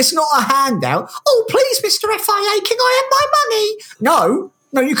sport. It's not a handout. Oh, please, Mr. FIA, can I have my money?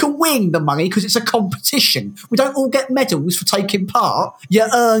 No, you can win the money because it's a competition. We don't all get medals for taking part. You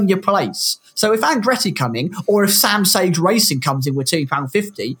earn your place. So if Andretti come in, or if Sam Sage Racing comes in with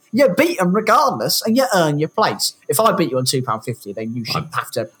 £2.50, you beat them regardless and you earn your place. If I beat you on £2.50, then you should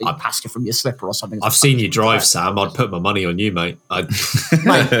have to eat pasta from your slipper or something. I've seen you drive, Sam. I'd put my money on you, mate.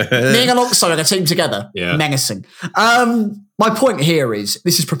 Mate, me and Alonso are a team together. Yeah. Menacing. My point here is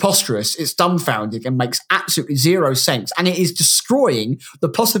this is preposterous. It's dumbfounding and makes absolutely zero sense. And it is destroying the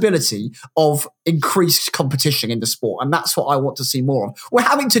possibility of increased competition in the sport. And that's what I want to see more of. We're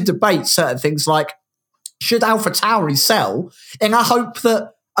having to debate certain things like, should AlphaTauri sell in a hope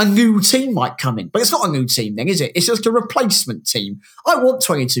that a new team might come in? But it's not a new team then, is it? It's just a replacement team. I want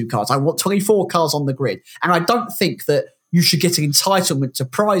 22 cars. I want 24 cars on the grid. And I don't think that you should get an entitlement to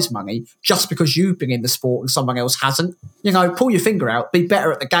prize money just because you've been in the sport and someone else hasn't. Pull your finger out, be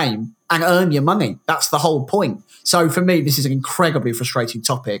better at the game and earn your money. That's the whole point. So for me, this is an incredibly frustrating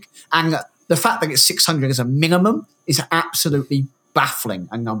topic. And the fact that it's 600 as a minimum is absolutely baffling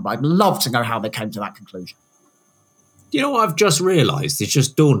a number. I'd love to know how they came to that conclusion. You know what I've just realised? It's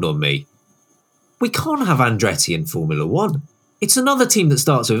just dawned on me. We can't have Andretti in Formula One. It's another team that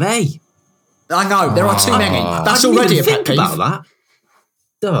starts with A. I know, there are too many. That's already a pet peeve. About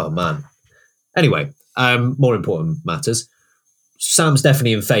that. Oh, man. Anyway, more important matters. Sam's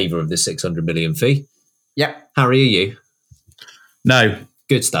definitely in favour of this 600 million fee. Yep. Harry, are you? No.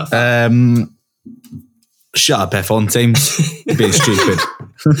 Good stuff. Shut up, F1 teams. You're being stupid.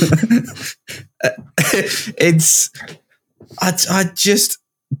 I just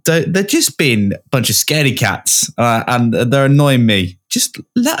don't. They're just being a bunch of scaredy cats, and they're annoying me. Just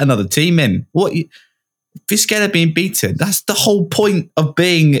let another team in. If you're scared of being beaten, that's the whole point of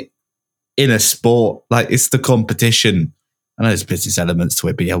being in a sport. Like, it's the competition. I know there's business elements to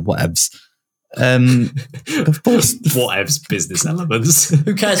it, but yeah, whatevs. Of course, whatevs business elements.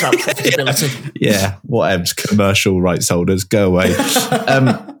 Who cares about profitability? Yeah, whatevs commercial rights holders, go away.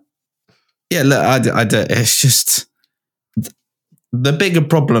 Yeah, look, I don't. It's just the bigger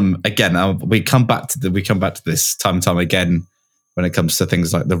problem. Again, we come back to this time and time again when it comes to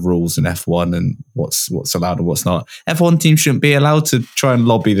things like the rules in F1 and what's allowed and what's not. F1 teams shouldn't be allowed to try and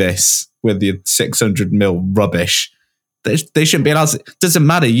lobby this with the 600 mil rubbish. They shouldn't be allowed to. Doesn't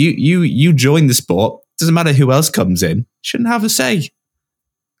matter. You join the sport. Doesn't matter who else comes in. Shouldn't have a say.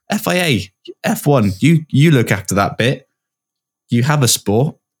 FIA, F1, you look after that bit. You have a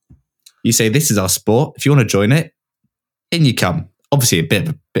sport. You say, this is our sport. If you want to join it, in you come. Obviously, a bit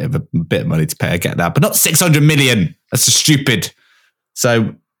of money to pay. I get that, but not 600 million. That's just stupid.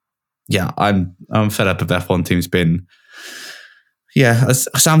 So, yeah, I'm fed up of F1 teams being. Yeah,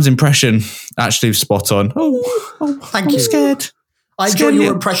 Sam's impression actually spot on. Thank you. I'm scared. I enjoy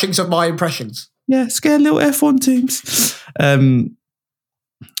your impressions of my impressions. Yeah, scared little F1 teams.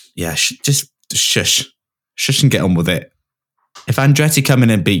 Yeah, just shush and get on with it. If Andretti come in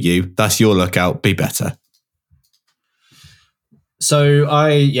and beat you, that's your lookout. Be better. So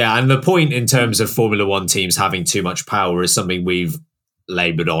and the point in terms of Formula One teams having too much power is something we've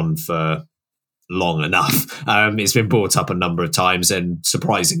laboured on for long enough. It's been brought up a number of times, and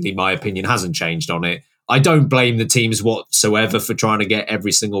surprisingly, my opinion hasn't changed on it. I don't blame the teams whatsoever for trying to get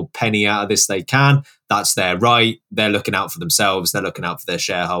every single penny out of this they can. That's their right. They're looking out for themselves. They're looking out for their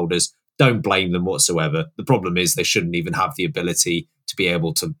shareholders. Don't blame them whatsoever. The problem is they shouldn't even have the ability to be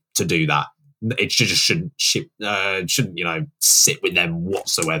able to do that. It shouldn't sit with them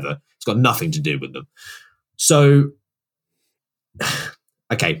whatsoever. It's got nothing to do with them. So,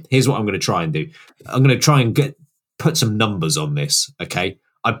 okay, here's what I'm going to try and do. I'm going to try and put some numbers on this. Okay,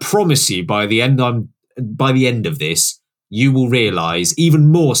 I promise you, by the end of this, you will realise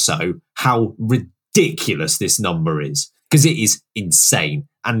even more so how ridiculous this number is, because it is insane.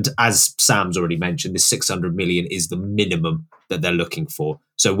 And as Sam's already mentioned, this 600 million is the minimum that they're looking for.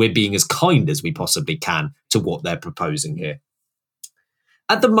 So we're being as kind as we possibly can to what they're proposing here.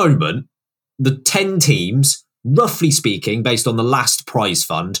 At the moment, the 10 teams, roughly speaking, based on the last prize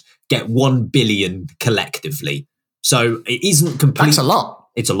fund, get 1 billion collectively. So it isn't complete. That's a lot.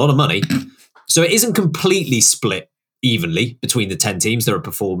 It's a lot of money. So it isn't completely split evenly between the 10 teams. There are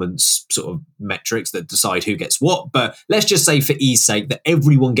performance sort of metrics that decide who gets what. But let's just say, for ease sake, that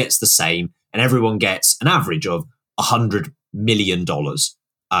everyone gets the same and everyone gets an average of $100 million.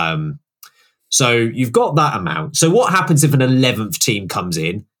 So you've got that amount. So what happens if an 11th team comes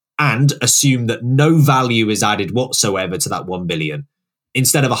in and assume that no value is added whatsoever to that 1 billion?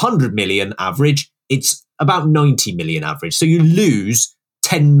 Instead of 100 million average, it's about 90 million average. So you lose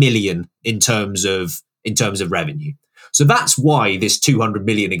 10 million in terms of revenue. So that's why this 200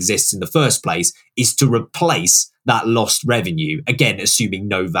 million exists in the first place, is to replace that lost revenue, again, assuming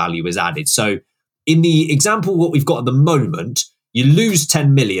no value is added. So in the example, what we've got at the moment, you lose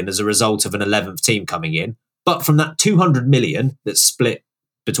 10 million as a result of an 11th team coming in. But from that 200 million that's split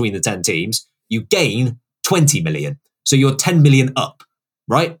between the 10 teams, you gain 20 million. So you're 10 million up,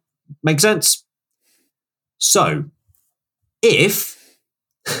 right? Make sense? So if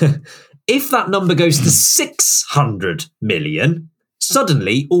that number goes to 600 million,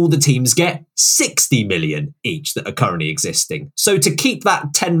 suddenly all the teams get 60 million each that are currently existing. So to keep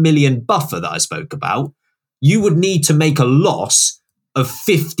that 10 million buffer that I spoke about, you would need to make a loss of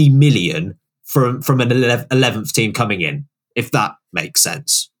 50 million from an 11th team coming in, if that makes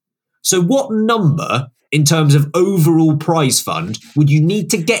sense. So what number in terms of overall prize fund would you need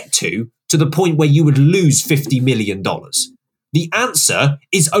to get to to the point where you would lose $50 million? The answer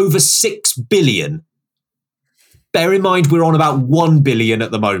is over $6 billion. Bear in mind, we're on about $1 billion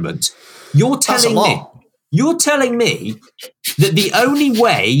at the moment. You're telling me that the only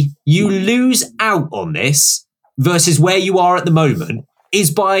way you lose out on this versus where you are at the moment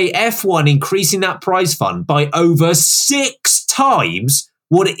is by F1 increasing that prize fund by over 6 times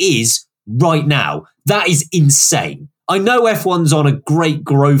what it is right now. That is insane. I know F1's on a great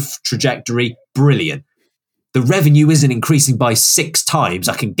growth trajectory. Brilliant. The revenue isn't increasing by 6 times.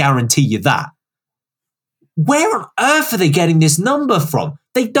 I can guarantee you that. Where on earth are they getting this number from?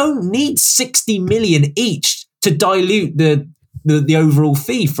 They don't need 60 million each to dilute the overall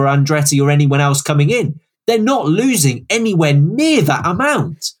fee for Andretti or anyone else coming in. They're not losing anywhere near that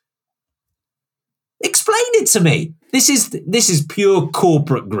amount. Explain it to me. This is pure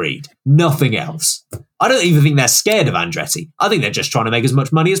corporate greed, nothing else. I don't even think they're scared of Andretti. I think they're just trying to make as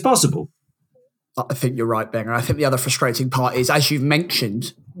much money as possible. I think you're right, Ben. And I think the other frustrating part is, as you've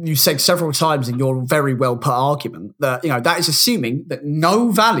mentioned, you said several times in your very well put argument that, that is assuming that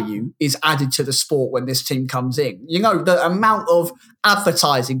no value is added to the sport when this team comes in. The amount of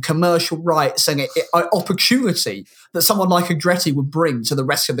advertising, commercial rights and opportunity that someone like Andretti would bring to the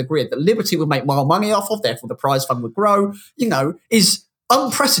rest of the grid, that Liberty would make more money off of, therefore the prize fund would grow, is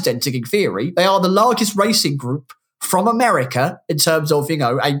unprecedented in theory. They are the largest racing group from America in terms of,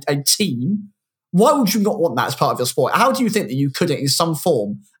 a team. Why would you not want that as part of your sport? How do you think that you could, in some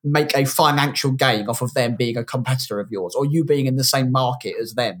form, make a financial gain off of them being a competitor of yours or you being in the same market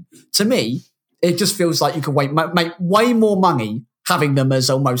as them? To me, it just feels like you can make way more money having them as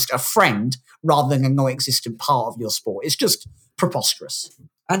almost a friend rather than a non-existent part of your sport. It's just preposterous.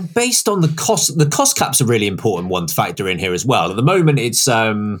 And based on the cost cap's a really important one to factor in here as well. At the moment, it's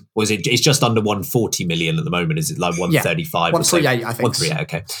it's just under 140 million at the moment. Is it like 135? 138, I think. 138,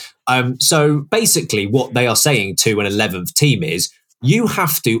 okay. So basically what they are saying to an 11th team is you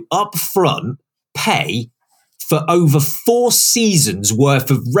have to upfront pay for over 4 seasons worth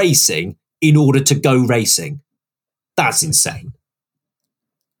of racing in order to go racing. That's insane.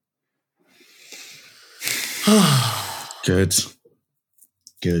 Good.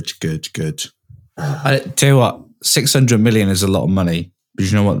 I tell you what, 600 million is a lot of money, but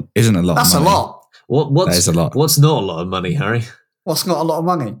you know what isn't a lot That's of money? That's a lot. That is a lot. What's not a lot of money, Harry? What's not a lot of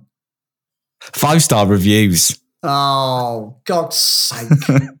money? 5-star reviews. Oh, God's sake.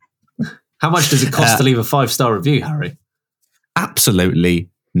 How much does it cost to leave a 5-star review, Harry?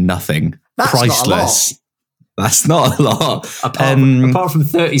 Absolutely nothing. That's priceless. That's not a lot. Apart from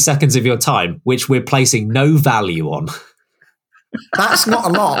 30 seconds of your time, which we're placing no value on. That's not a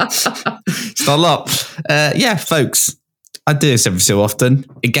lot. It's not a lot. Folks, I do this every so often.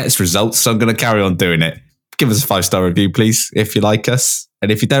 It gets results, so I'm going to carry on doing it. Give us a 5-star review, please, if you like us.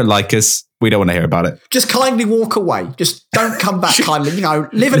 And if you don't like us, we don't want to hear about it. Just kindly walk away. Just don't come back kindly.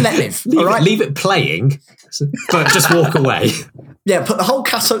 Live and let live. Leave, all right? Leave it playing, but just walk away. Yeah, put the whole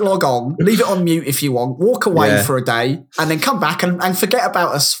catalogue on. Leave it on mute if you want. Walk away for a day and then come back and forget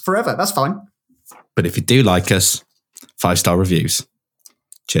about us forever. That's fine. But if you do like us, 5-star reviews.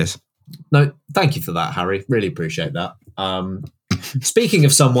 Cheers. No, thank you for that, Harry. Really appreciate that. Speaking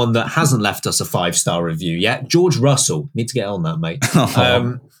of someone that hasn't left us a 5-star review yet, George Russell. Need to get on that, mate.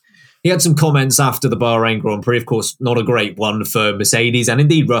 He had some comments after the Bahrain Grand Prix. Of course, not a great one for Mercedes and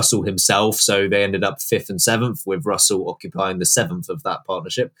indeed Russell himself. So they ended up 5th and 7th, with Russell occupying the 7th of that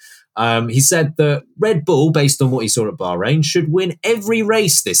partnership. He said that Red Bull, based on what he saw at Bahrain, should win every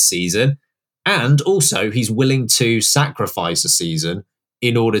race this season. And also, he's willing to sacrifice a season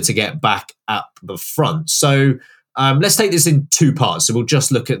in order to get back up the front. So let's take this in 2 parts. So we'll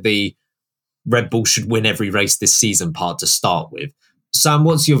just look at the Red Bull should win every race this season part to start with. Sam,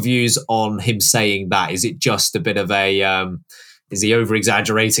 what's your views on him saying that? Is it just a bit of a, is he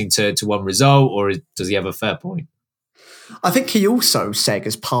over-exaggerating to one result, or does he have a fair point? I think he also said,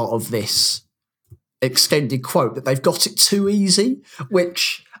 as part of this extended quote, that they've got it too easy,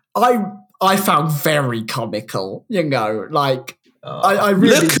 which I found very comical. I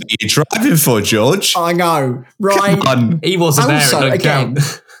really... Look who you're driving for, George. I know, right? Come on. He wasn't there again.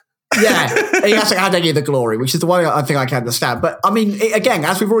 Yeah, he hasn't had any of the glory, which is the one I think I can understand. But I mean, again,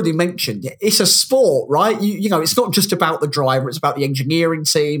 as we've already mentioned, it's a sport, right? You know, it's not just about the driver; it's about the engineering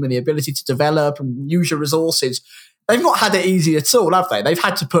team and the ability to develop and use your resources. They've not had it easy at all, have they? They've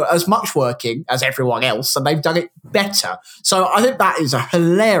had to put as much work in as everyone else, and they've done it better. So I think that is a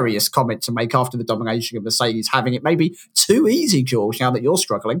hilarious comment to make after the domination of Mercedes, having it maybe too easy, George, now that you're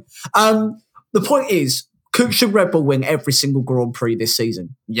struggling. The point is, should Red Bull win every single Grand Prix this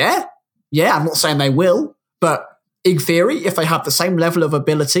season? Yeah. I'm not saying they will, but in theory, if they have the same level of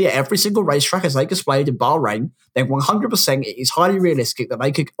ability at every single racetrack as they displayed in Bahrain, then 100% it is highly realistic that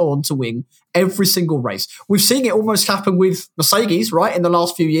they could go on to win every single race. We've seen it almost happen with Mercedes, right, in the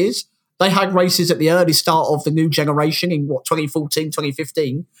last few years. They had races at the early start of the new generation in, 2014,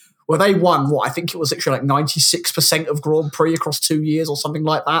 2015, where they won, I think it was actually like 96% of Grand Prix across 2 years or something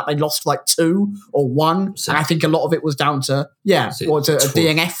like that. They lost like 2 or 1. So, and I think a lot of it was down to, a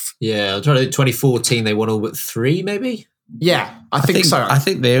DNF. Yeah, I'm trying to think, 2014, they won all but 3, maybe? Yeah, I think so. I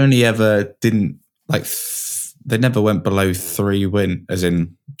think they only ever didn't, they never went below 3 win, as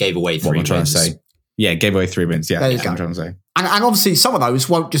in... Gave away 3 wins. What I'm trying to say. Yeah, gave away 3 wins. Yeah, there you that's go. what I'm trying to say. And obviously some of those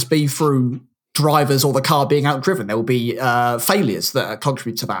won't just be through drivers or the car being outdriven. There will be failures that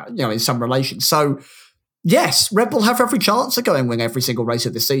contribute to that, in some relation. So, yes, Red Bull have every chance of going win every single race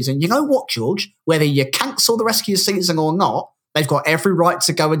of this season. You know what, George? Whether you cancel the rest of your season or not, they've got every right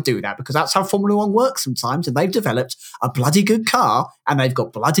to go and do that because that's how Formula One works sometimes. And they've developed a bloody good car and they've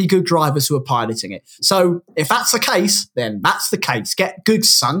got bloody good drivers who are piloting it. So if that's the case, then that's the case. Get good,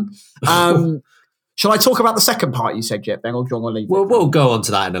 son. Shall I talk about the second part you said yet, Ben, or do you want to leave it? We'll go on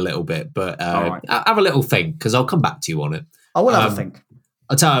to that in a little bit, but right. have a little think because I'll come back to you on it. I will have a think.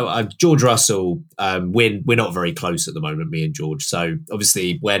 I'll tell you, George Russell, we're not very close at the moment, me and George. So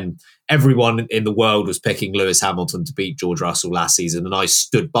obviously when everyone in the world was picking Lewis Hamilton to beat George Russell last season and I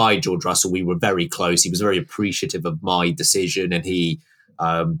stood by George Russell, we were very close. He was very appreciative of my decision and he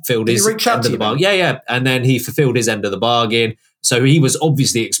filled his end of the bargain. Yeah. And then he fulfilled his end of the bargain. So he was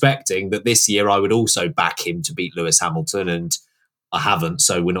obviously expecting that this year I would also back him to beat Lewis Hamilton, and I haven't,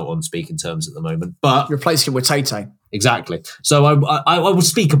 so we're not on speaking terms at the moment. But replace him with Tay-Tay. Exactly. So I will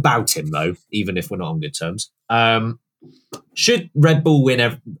speak about him, though, even if we're not on good terms. Should Red Bull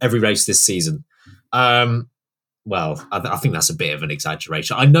win every race this season? Well, I think that's a bit of an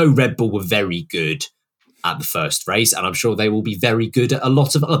exaggeration. I know Red Bull were very good at the first race, and I'm sure they will be very good at a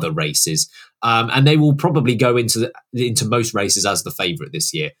lot of other races. And they will probably go into most races as the favourite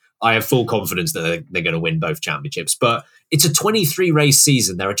this year. I have full confidence that they're going to win both championships. But it's a 23-race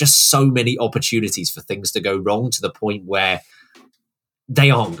season. There are just so many opportunities for things to go wrong to the point where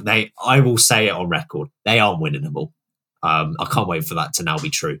I will say it on record, they aren't winning them all. I can't wait for that to now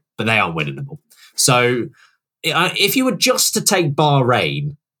be true, but they aren't winning them all. So if you were just to take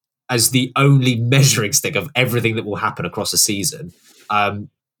Bahrain as the only measuring stick of everything that will happen across a season,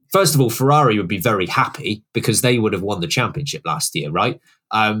 first of all, Ferrari would be very happy because they would have won the championship last year, right?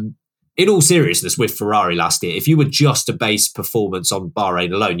 In all seriousness, with Ferrari last year, if you were just to base performance on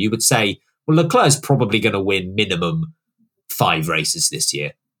Bahrain alone, you would say, well, Leclerc's probably going to win minimum 5 races this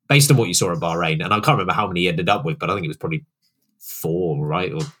year, based on what you saw at Bahrain. And I can't remember how many he ended up with, but I think it was probably 4,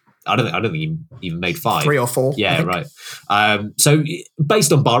 right? Or I don't think he even made 5. 3 or 4. Yeah, right. So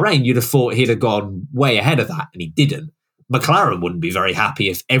based on Bahrain, you'd have thought he'd have gone way ahead of that, and he didn't. McLaren wouldn't be very happy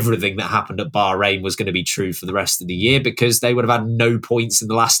if everything that happened at Bahrain was going to be true for the rest of the year because they would have had no points in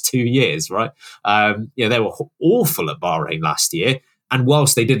the last 2 years, right? They were awful at Bahrain last year. And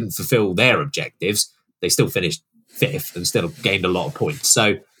whilst they didn't fulfill their objectives, they still finished 5th and still gained a lot of points.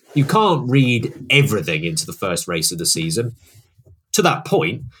 So you can't read everything into the first race of the season. To that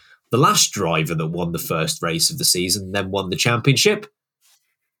point, the last driver that won the first race of the season then won the championship,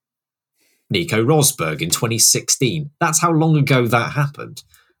 Nico Rosberg in 2016. That's how long ago that happened.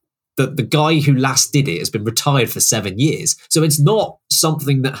 The guy who last did it has been retired for 7 years. So it's not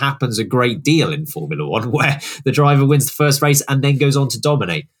something that happens a great deal in Formula One where the driver wins the first race and then goes on to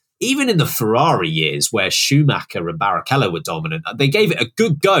dominate. Even in the Ferrari years where Schumacher and Barrichello were dominant, they gave it a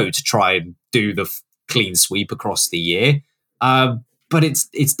good go to try and do the clean sweep across the year. But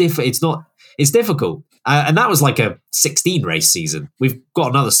it's difficult. And that was like a 16 race season. We've got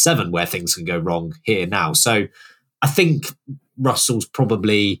another 7 where things can go wrong here now. So I think Russell's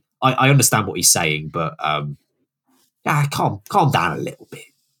probably, I understand what he's saying, but calm down a little bit.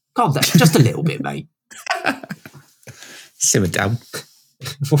 Calm down, just a little bit, mate. Simmer down.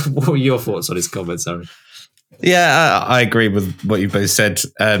 What were your thoughts on his comments, Aaron? Yeah, I agree with what you both said.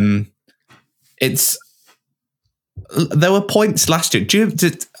 There were points last year.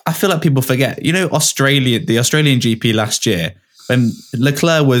 I feel like people forget. The Australian GP last year, when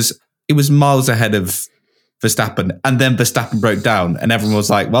Leclerc was miles ahead of Verstappen, and then Verstappen broke down, and everyone was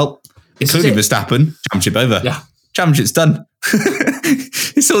like, "Well, including Verstappen, championship over. Yeah, championship's done.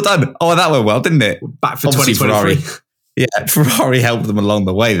 It's all done. Oh, that went well, didn't it? Back for 2023. Ferrari helped them along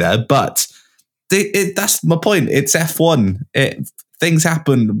the way there, but that's my point. It's F1. Things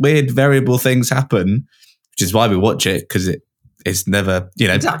happen. Weird variable things happen, which is why we watch it, because it's never,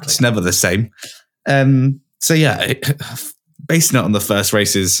 exactly. It's never the same. So yeah, basing it on the first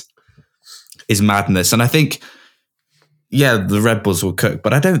races is madness. And I think yeah, the Red Bulls will cook,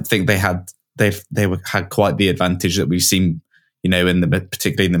 but I don't think they had quite the advantage that we've seen,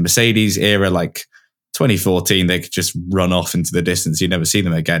 particularly in the Mercedes era, like 2014, they could just run off into the distance. You never see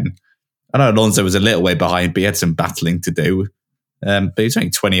them again. I know Alonso was a little way behind, but he had some battling to do. But he was only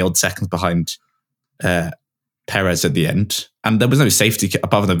 20 odd seconds behind Perez at the end. And there was no safety car,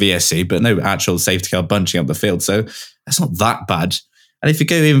 apart from the VSC, but no actual safety car bunching up the field. So that's not that bad. And if you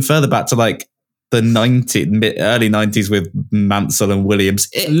go even further back to like the early 90s with Mansell and Williams.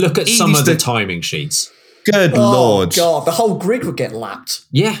 Look at some of the timing sheets. Good Lord. God, the whole grid would get lapped.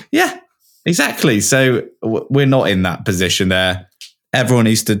 Yeah. Yeah, exactly. So we're not in that position there. Everyone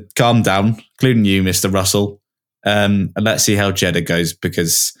needs to calm down, including you, Mr. Russell. And let's see how Jeddah goes,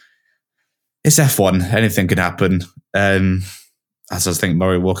 because it's F1. Anything can happen. As I think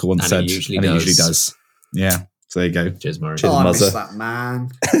Murray Walker once said. He usually does. Yeah. So there you go. Cheers, Murray. Cheers, I Muzzer. miss that,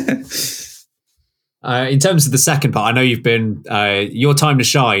 man. In terms of the second part, I know you've been your time to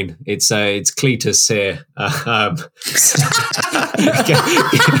shine. It's Cletus here.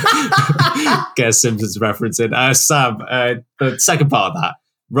 Get a Simpsons reference in. Sam, the second part of that,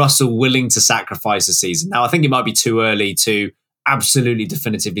 Russell willing to sacrifice a season. Now, I think it might be too early to absolutely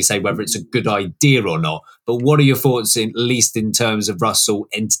definitively say whether it's a good idea or not. But what are your thoughts, at least in terms of Russell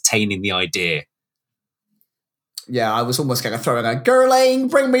entertaining the idea? Yeah, I was almost going to throw in a Girling,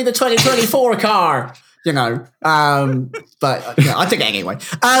 bring me the 2024 car, but I think anyway.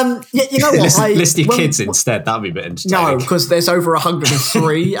 You know what? List your kids instead. That'd be a bit entertaining. No, because there's over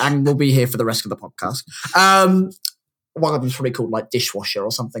 103 and we'll be here for the rest of the podcast. One of them's probably called like dishwasher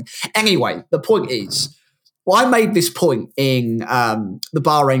or something. Anyway, the point is, I made this point in the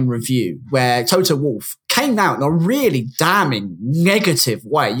Bahrain review where Toto Wolff came out in a really damning negative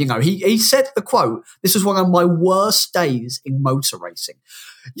way. He said the quote, "This was one of my worst days in motor racing."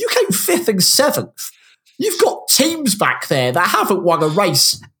 You came 5th and 7th. You've got teams back there that haven't won a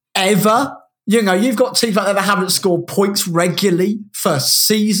race ever. You've got teams back there that haven't scored points regularly for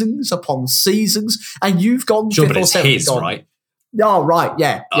seasons upon seasons, and you've gone sure, 5th but or it's 7th. his, right? Oh, right.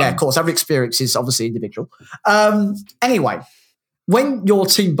 Yeah, of course. Every experience is obviously individual. Anyway, when your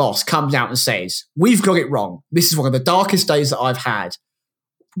team boss comes out and says, "We've got it wrong. This is one of the darkest days that I've had,"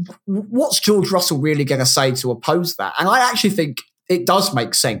 what's George Russell really going to say to oppose that? And I actually think it does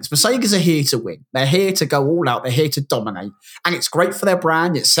make sense. Mercedes are here to win. They're here to go all out. They're here to dominate. And it's great for their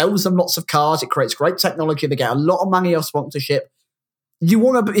brand. It sells them lots of cars. It creates great technology. They get a lot of money off sponsorship. You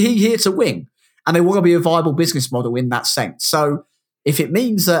want to be here to win. And they want to be a viable business model in that sense. So if it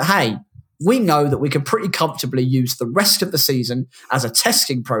means that, hey, we know that we can pretty comfortably use the rest of the season as a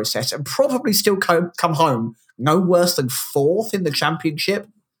testing process and probably still come home no worse than 4th in the championship,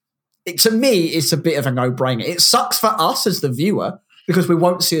 to me, it's a bit of a no-brainer. It sucks for us as the viewer because we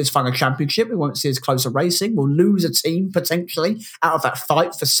won't see as fun a championship. We won't see as closer racing. We'll lose a team potentially out of that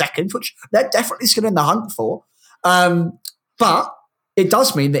fight for second, which they're definitely still in the hunt for. But it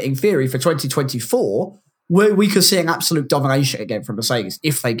does mean that in theory for 2024, we could see an absolute domination again from Mercedes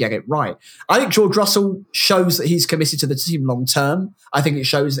if they get it right. I think George Russell shows that he's committed to the team long term. I think it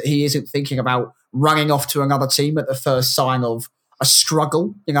shows that he isn't thinking about running off to another team at the first sign of a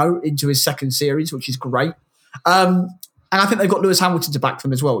struggle, into his second series, which is great. And I think they've got Lewis Hamilton to back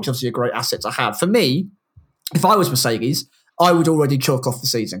them as well, which is obviously a great asset to have. For me, if I was Mercedes, I would already chalk off the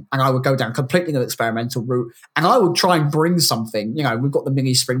season and I would go down completely an experimental route and I would try and bring something. We've got the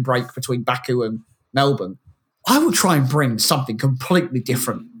mini spring break between Baku and Melbourne. I would try and bring something completely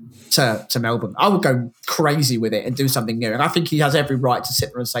different to Melbourne. I would go crazy with it and do something new. And I think he has every right to sit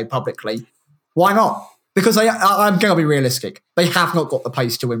there and say publicly, why not? Because I'm going to be realistic. They have not got the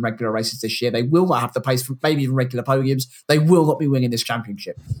pace to win regular races this year. They will not have the pace for maybe even regular podiums. They will not be winning this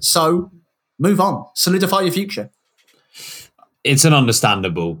championship. So move on. Solidify your future. It's an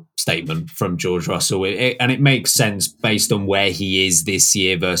understandable statement from George Russell. And it makes sense based on where he is this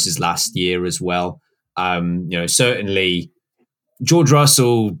year versus last year as well. Certainly George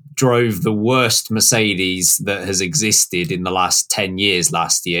Russell drove the worst Mercedes that has existed in the last 10 years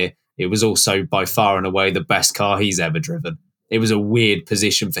last year. It was also by far and away the best car he's ever driven. It was a weird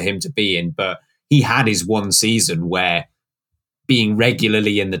position for him to be in, but he had his one season where being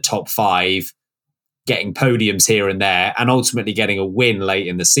regularly in the top 5, getting podiums here and there, and ultimately getting a win late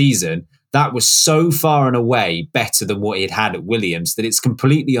in the season, that was so far and away better than what he'd had at Williams that it's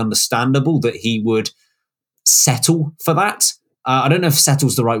completely understandable that he would settle for that. I don't know if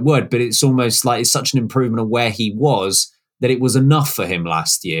settle's the right word, but it's almost like it's such an improvement on where he was that it was enough for him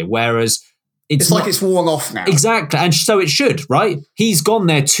last year. Whereas it's like it's worn off now. Exactly. And so it should, right? He's gone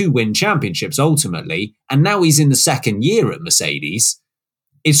there to win championships ultimately. And now he's in the second year at Mercedes.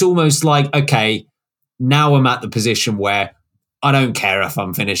 It's almost like, okay, now I'm at the position where I don't care if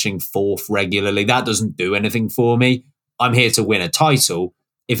I'm finishing fourth regularly. That doesn't do anything for me. I'm here to win a title.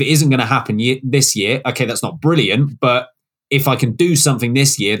 If it isn't going to happen this year, okay, that's not brilliant. But if I can do something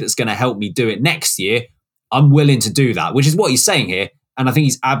this year that's going to help me do it next year, I'm willing to do that, which is what he's saying here. And I think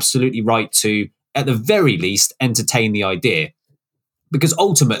he's absolutely right to, at the very least, entertain the idea. Because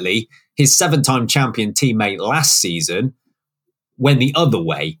ultimately, his 7-time champion teammate last season went the other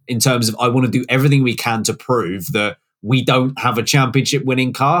way in terms of, I want to do everything we can to prove that we don't have a championship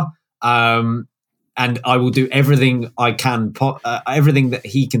winning car. And I will do everything I can, everything that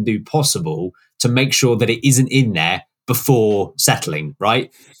he can do possible to make sure that it isn't in there before settling,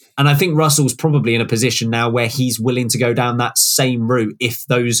 right? And I think Russell's probably in a position now where he's willing to go down that same route if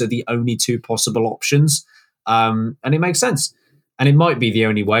those are the only two possible options. And it makes sense. And it might be the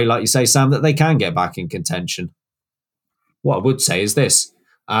only way, like you say, Sam, that they can get back in contention. What I would say is this.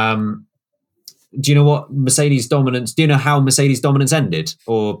 Do you know what Mercedes dominance, do you know how Mercedes dominance ended?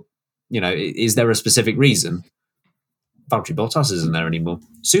 Or, is there a specific reason? Valtteri Bottas isn't there anymore.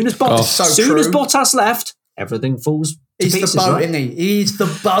 Soon as Bottas left, everything falls to pieces. He's the boat, right? isn't he? He's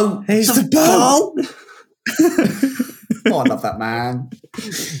the boat. He's the boat. Oh, I love that man.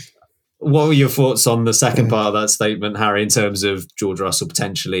 What were your thoughts on the second part of that statement, Harry, in terms of George Russell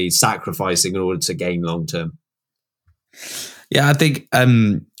potentially sacrificing in order to gain long term? Yeah, I think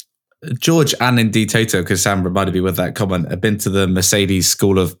George and indeed Toto, because Sam reminded me with that comment, have been to the Mercedes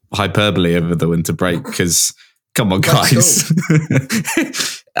school of hyperbole over the winter break. Because, come on, guys.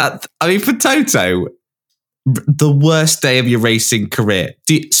 I mean, for Toto, the worst day of your racing career,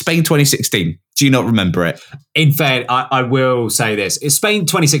 Spain 2016. Do you not remember it? In fact, I will say this. Spain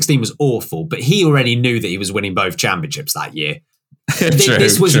 2016 was awful, but he already knew that he was winning both championships that year.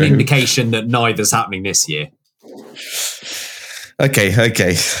 This was an indication that neither's happening this year. Okay. I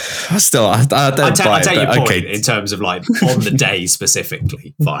don't I take your point okay. in terms of like on the day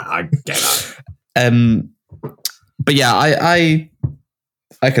specifically. Fine, I get that. But yeah, I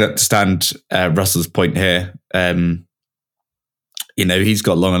can understand Russell's point here. He's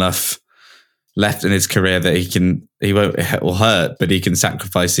got long enough left in his career that it will hurt, but he can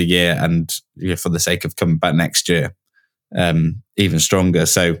sacrifice a year and for the sake of coming back next year, even stronger.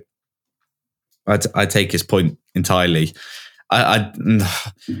 So I take his point entirely.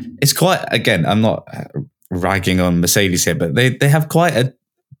 It's quite, again, I'm not ragging on Mercedes here, but they have quite a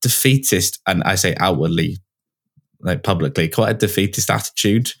defeatist, and I say outwardly, like publicly, quite a defeatist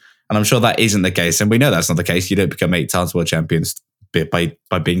attitude. And I'm sure that isn't the case. And we know that's not the case. You don't become 8 times world champions by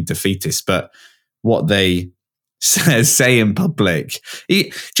being defeatist. But what they say in public. Do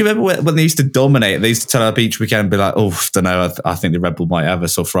you remember when they used to dominate? They used to turn up each weekend and be like, oh, I don't know, I think the Red Bull might have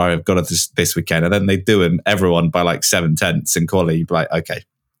us, or Ferrari have got us this weekend. And then they do, and everyone by like 7/10 in quali, you'd be like, okay,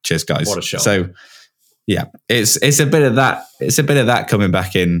 cheers, guys. What a shot. So, yeah, it's a bit of that. It's a bit of that coming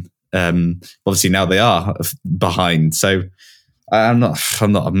back in. Obviously, now they are behind. So, I'm not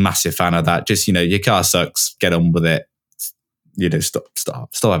a massive fan of that. Just, your car sucks, get on with it. Stop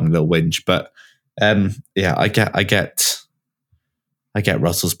having a little whinge. But yeah, I get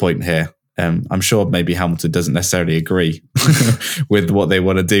Russell's point here. I'm sure maybe Hamilton doesn't necessarily agree with what they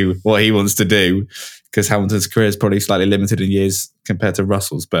want to do, what he wants to do, because Hamilton's career is probably slightly limited in years compared to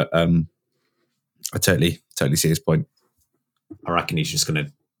Russell's. But I totally see his point. I reckon he's just going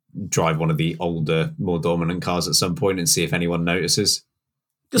to drive one of the older, more dominant cars at some point and see if anyone notices.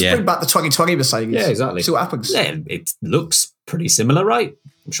 Just bring back the 2020 Mercedes. Yeah, exactly. See what happens. Yeah, it looks pretty similar, right?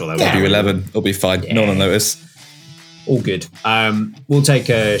 I'm sure they'll be 11. It'll be fine. Yeah. No one will notice. All good. We'll take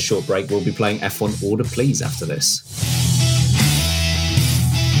a short break. We'll be playing F1 Order Please after this.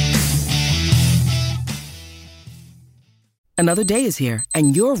 Another day is here,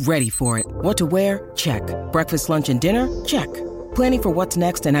 and you're ready for it. What to wear? Check. Breakfast, lunch, and dinner? Check. Planning for what's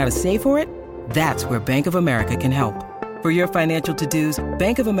next and how to save for it? That's where Bank of America can help. For your financial to-dos,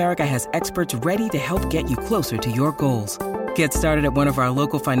 Bank of America has experts ready to help get you closer to your goals. Get started at one of our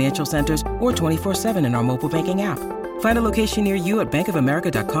local financial centers or 24/7 in our mobile banking app. Find a location near you at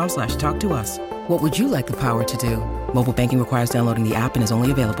bankofamerica.com/talktous. What would you like the power to do? Mobile banking requires downloading the app and is only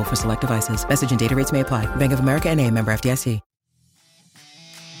available for select devices. Message and data rates may apply. Bank of America NA, member FDIC.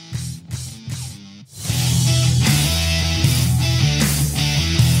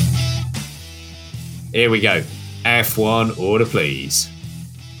 Here we go. F1 Order Please.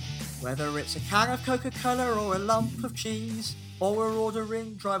 Whether it's a can of Coca-Cola or a lump of cheese, or we're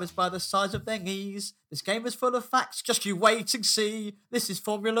ordering drivers by the size of their knees, this game is full of facts, just you wait and see. This is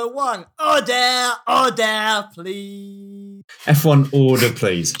Formula One. Order, please. F1 order,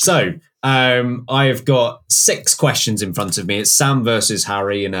 please. So, I have got 6 questions in front of me. It's Sam versus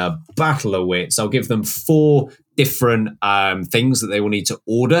Harry in a battle of wits. I'll give them 4 different things that they will need to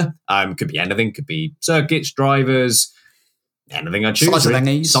order. Could be anything. Could be circuits, drivers, anything I choose. Size of the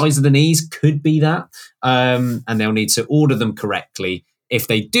knees. Size of the knees could be that. And they'll need to order them correctly. If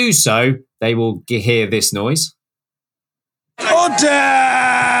they do so, they will hear this noise. Order!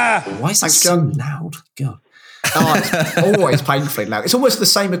 Why is that so loud? God. Oh, it's always painfully loud. It's almost the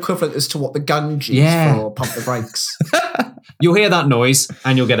same equivalent as to what the gunge is for pump the brakes. You'll hear that noise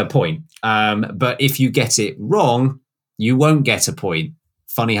and you'll get a point. But if you get it wrong, you won't get a point.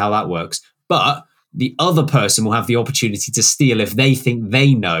 Funny how that works. But the other person will have the opportunity to steal if they think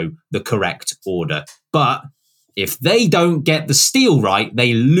they know the correct order. But if they don't get the steal right,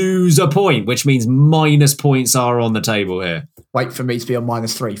 they lose a point, which means minus points are on the table here. Wait for me to be on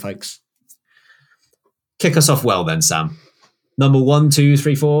 -3, folks. Kick us off well then, Sam. Number 1, 2,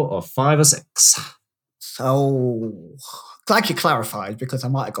 3, 4, or 5 or 6? So, glad you clarified because I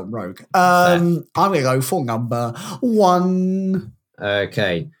might have gone rogue. I'm going to go for number 1.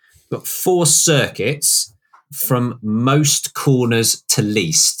 Okay. Got 4 circuits from most corners to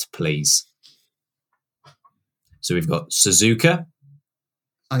least, please. So we've got Suzuka.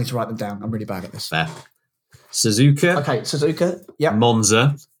 I need to write them down. I'm really bad at this. Fair. Suzuka. Okay, Suzuka. Yeah.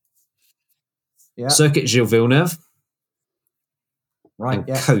 Monza. Yeah. Circuit Gilles Villeneuve. Right.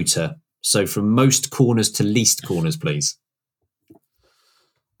 And COTA. So from most corners to least corners, please.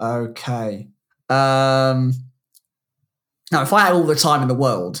 Okay. Now, if I had all the time in the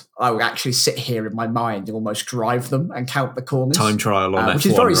world, I would actually sit here in my mind and almost drive them and count the corners. Time trial on F1, which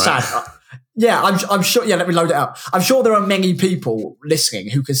is very right? sad. Yeah, I'm sure. Yeah, let me load it up. I'm sure there are many people listening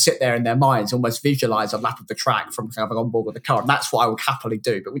who can sit there in their minds, almost visualize a lap of the track from having on board with the car, and that's what I would happily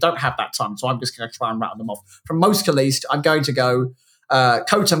do. But we don't have that time, so I'm just going to try and rattle them off from most to least. I'm going to go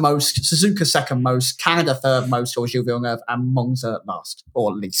COTA most, Suzuka second most, Canada third most, or Gilles Villeneuve, and Monza last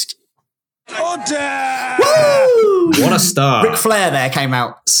or least. Order! Woo! What a start. Ric Flair there came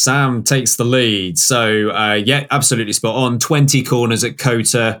out. Sam takes the lead. So, yeah, absolutely spot on. 20 corners at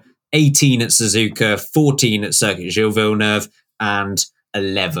COTA, 18 at Suzuka, 14 at Circuit Gilles Villeneuve, and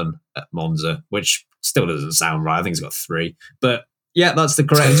 11 at Monza, which still doesn't sound right. I think it's got 3. But, yeah, that's the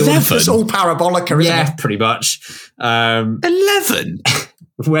correct order. It's all parabolica, isn't it? Yeah, pretty much. 11?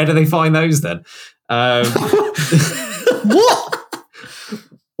 Where do they find those then? What?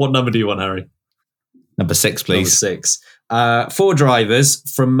 What number do you want, Harry? Number 6, please. Number 6. 4 drivers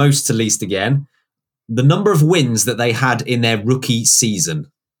from most to least again. The number of wins that they had in their rookie season.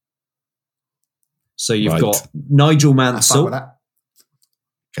 So you've got Nigel Mansell.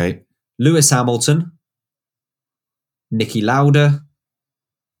 Okay. Lewis Hamilton. Niki Lauda.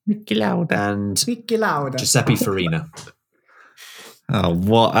 And Niki Lauda. Giuseppe Farina. Oh,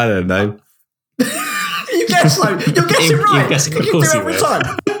 what? I don't know. You guess though. You're guessing right. You're guessing, of you course do you every will.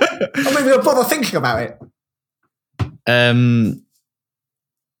 time. I'm not even going to bother thinking about it.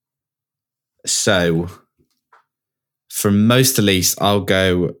 So, from most to least, I'll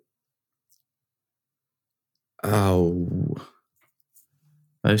go. Oh,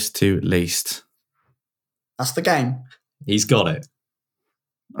 most to least. That's the game. He's got it.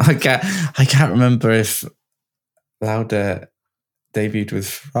 I can't remember if Lauda debuted with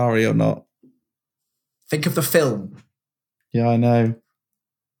Ferrari or not. Think of the film. Yeah, I know.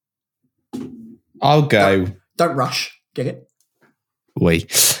 I'll go. Don't rush. Get it?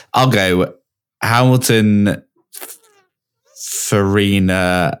 I'll go Hamilton,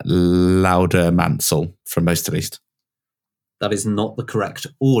 Farina, Lauda, Mansell from most to least. That is not the correct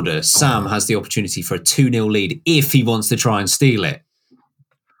order. Sam has the opportunity for a 2-0 lead if he wants to try and steal it.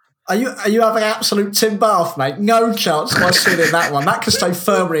 Are you having absolute Tim Bath, mate? No chance of us stealing that one. That could stay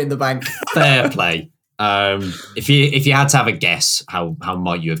firmly in the bank. Fair play. If you had to have a guess, how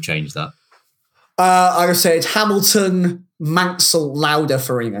might you have changed that? I would say it's Hamilton, Mansell, Lauda,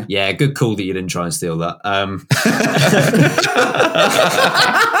 Farina. Yeah, good call that you didn't try and steal that.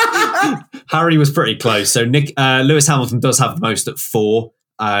 Harry was pretty close. So Lewis Hamilton does have the most at 4.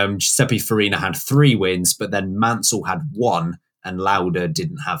 Giuseppe Farina had 3 wins, but then Mansell had 1, and Lauda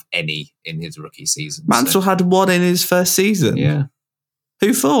didn't have any in his rookie season. Mansell had 1 in his first season. Yeah.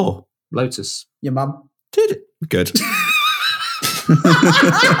 Who for? Lotus. Your mum. Did it? Good.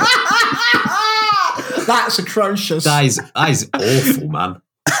 That's atrocious. That is awful, man.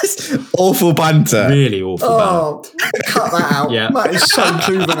 Awful banter. Really awful Oh, cut that out. Yeah. That is so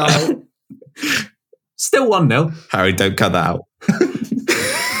juvenile. Still 1-0. Harry, don't cut that out.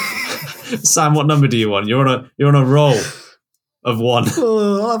 Sam, what number do you want? You're on a roll of 1.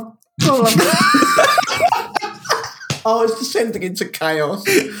 Oh, it's descending into chaos.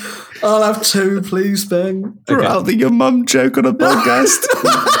 I'll have 2, please, Ben. Brought out the your mum joke on a podcast.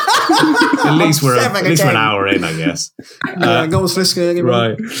 At least we're an hour in, I guess. No one's listening anymore.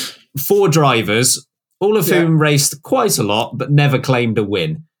 Right. 4 drivers, all of whom raced quite a lot, but never claimed a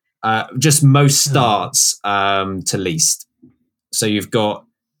win. Just most starts to least. So you've got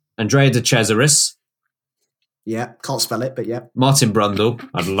Andrea De Cesaris. Yeah, can't spell it, but yeah. Martin Brundle.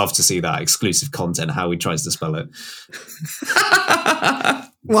 I'd love to see that exclusive content, how he tries to spell it.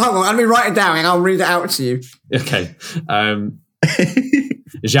 Well, hold on, let me write it down and I'll read it out to you. Okay.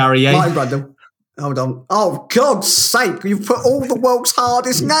 Jarier. Martin Brundle. Hold on. Oh, God's sake, you've put all the world's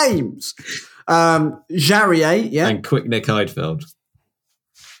hardest names. Jarier, yeah. And Quick Nick Heidfeld.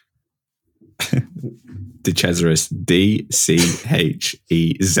 De Cesaris. DCHEZ.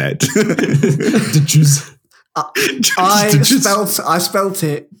 I spelt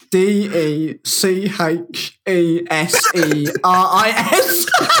it DECHESERIS.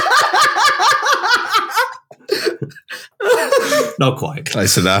 Not quite.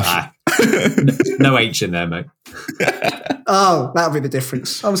 Close enough. No H in there, mate. Oh, that'll be the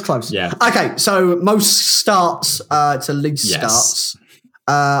difference. I was close. Yeah. Okay, so most starts to least starts.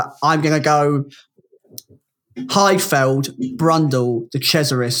 I'm going to go Heidfeld, Brundle, De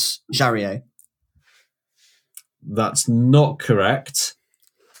Cesaris, Jarier. That's not correct.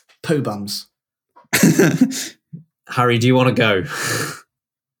 Poo bums. Harry, do you want to go?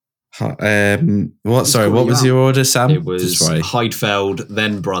 What? Sorry, what was your order, Sam? It was Heidfeld,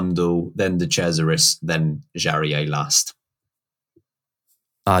 then Brundle, then De Cesaris, then Jarier last.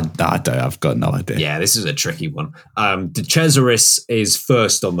 I don't. I've got no idea. Yeah, this is a tricky one. De Cesaris is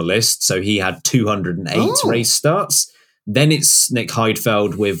first on the list, so he had 208 race starts. Then it's Nick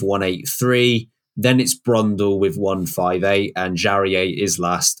Heidfeld with 183. Then it's Brundle with 158, and Jarier is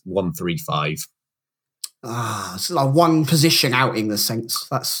last, 135. It's like one position out in the sense.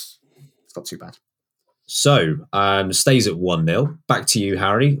 It's not too bad. So, stays at 1-0. Back to you,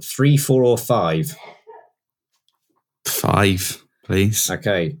 Harry. 3, 4, or 5? 5, please.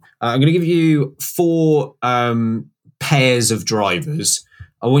 Okay. I'm going to give you 4 pairs of drivers.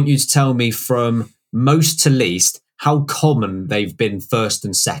 I want you to tell me from most to least how common they've been first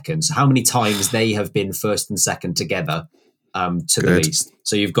and second. So how many times they have been first and second together to the least.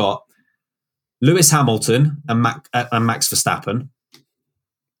 So you've got Lewis Hamilton and Max Verstappen.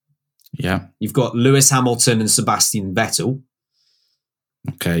 Yeah. You've got Lewis Hamilton and Sebastian Vettel.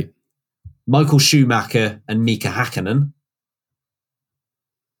 Okay. Michael Schumacher and Mika Hakkinen.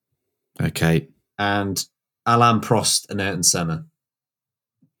 Okay. And Alain Prost and Ayrton Senna.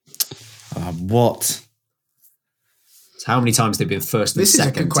 What? So how many times they've been first and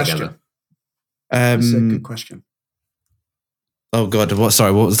second together? This is a good question. Oh, God. What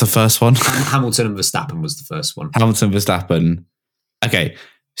was the first one? Hamilton and Verstappen was the first one. Hamilton, Verstappen. Okay.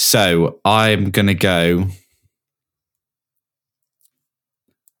 So I'm going to go...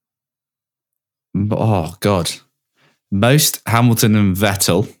 Oh, God. Most Hamilton and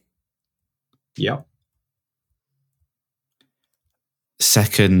Vettel. Yeah.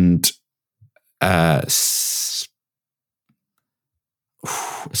 Second...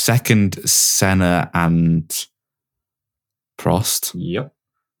 second, Senna and Prost. Yep.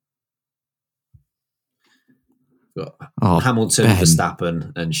 Got Hamilton, Ben.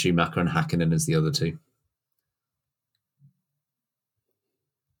 Verstappen, and Schumacher and Hakkinen as the other 2.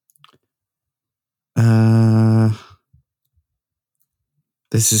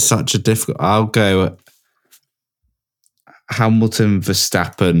 This is such a difficult... I'll go Hamilton,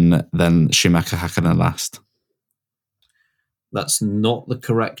 Verstappen, then Schumacher, Hakkinen last. That's not the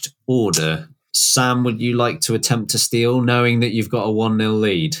correct order. Sam, would you like to attempt to steal, knowing that you've got a 1-0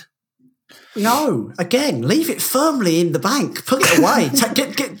 lead? No, again, leave it firmly in the bank. Put it away.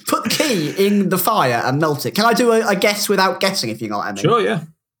 Put the key in the fire and melt it. Can I do a guess without guessing, if you know what I mean? Sure, yeah.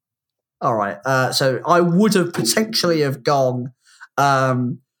 All right. So I would have potentially have gone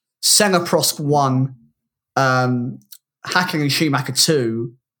Senna, Prost 1, Hakkinen, Schumacher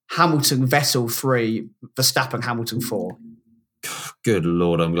 2, Hamilton, Vettel 3, Verstappen, Hamilton 4. Good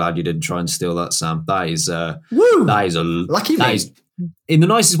Lord, I'm glad you didn't try and steal that, Sam. That is lucky me. In the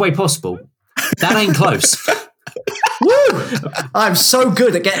nicest way possible. That ain't close. Woo! I'm so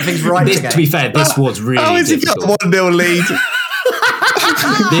good at getting things right. To be fair, this was really How has difficult. he got 1-0 lead?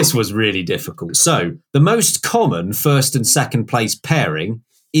 This was really difficult. So, the most common first and second place pairing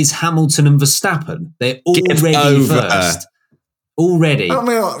is Hamilton and Verstappen. They're already first. Already. I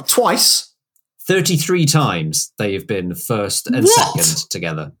mean, twice. 33 times they have been first and second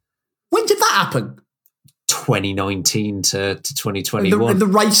together. When did that happen? 2019 to 2021. The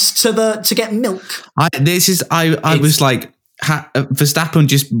race to get milk. I was like, Verstappen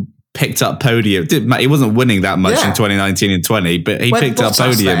just picked up podium. He wasn't winning that much in 2019 and 20, but he picked up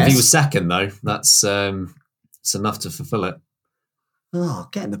podium. He was second though. That's it's enough to fulfill it. Oh,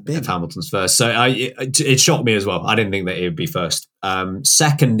 get in the bin. If Hamilton's first. So it shocked me as well. I didn't think that he would be first.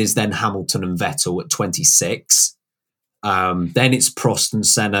 Second is then Hamilton and Vettel at 26. Then it's Prost and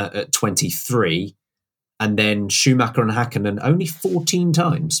Senna at 23. And then Schumacher and Häkkinen only 14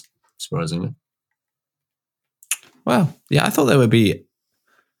 times, surprisingly. Well, yeah, I thought there would be...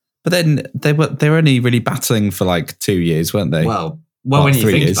 But then they were only really battling for like 2 years, weren't they? Well, when you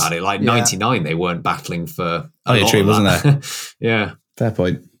think about it, like 99, they weren't battling for a lot true, wasn't there? Yeah. Fair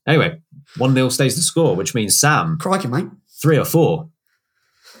point. Anyway, 1-0 stays the score, which means Sam. Crikey, mate. 3 or 4.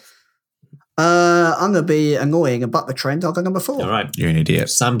 I'm going to be annoying and buck the trend. I'll go number 4. All right. You're an idiot.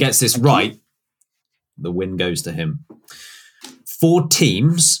 Sam gets this right. The win goes to him. 4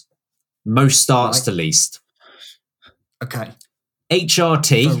 teams, most starts to least. Okay.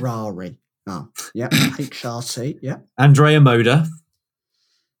 HRT. Ferrari. Oh, yeah. HRT, yeah. Andrea Moda.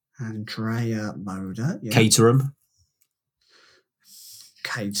 Yeah.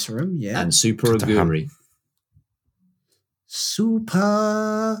 Caterham. Yeah. And Super Aguri.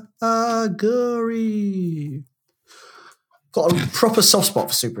 Super Aguri. Got a proper soft spot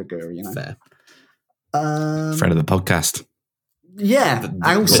for Super Aguri, you know. Fair. Friend of the podcast. Yeah. And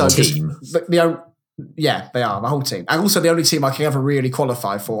also, the team. Yeah, they are, the whole team. And also the only team I can ever really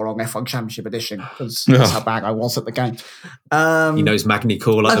qualify for on F1 Championship Edition, because that's how bad I was at the game. He knows Magny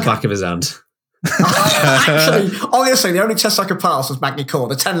Core like the back of his hand. Actually, honestly, the only test I could pass was Magny Core,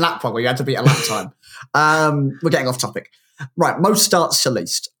 the 10-lap one where you had to beat a lap time. We're getting off topic. Right, most starts to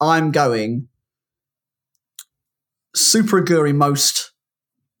least. I'm going Super Aguri most,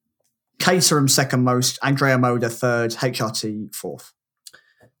 Caterham second most, Andrea Moda third, HRT fourth.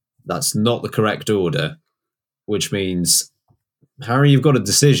 That's not the correct order, which means, Harry, you've got a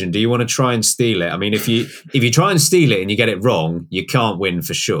decision. Do you want to try and steal it? I mean, if you try and steal it and you get it wrong, you can't win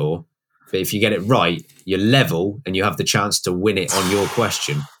for sure. But if you get it right, you're level and you have the chance to win it on your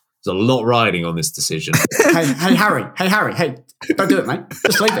question. There's a lot riding on this decision. Hey, Harry, don't do it, mate.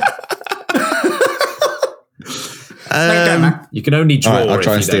 Just leave it. Let it go, man. You can only draw I'll if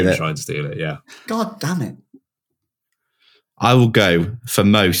try you and steal don't it. try and steal it, yeah. God damn it. I will go for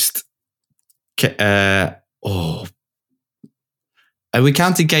most. Are we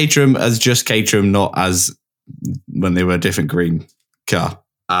counting Caterham as just Caterham, not as when they were a different green car?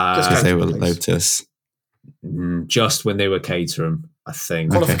 Because they were Lotus. Just when they were Caterham, I think.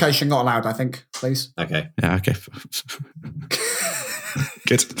 Qualification not allowed, I think, please. Okay. Yeah, okay.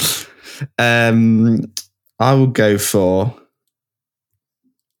 Good. I will go for...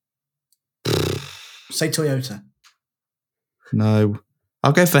 Say Toyota. No.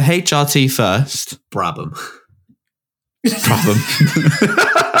 I'll go for HRT first. Brabham.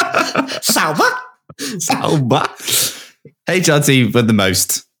 Sauber. HRT with the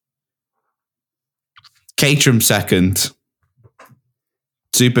most. Caterham second.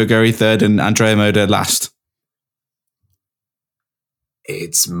 Super Aguri third and Andrea Moda last.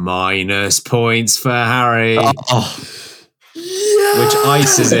 It's minus points for Harry. Yes! Which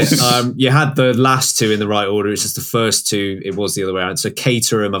ices it. You had the last two in the right order. It's just the first two. It was the other way around. So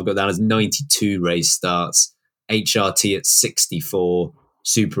Caterham, I've got down as 92 race starts. HRT at 64.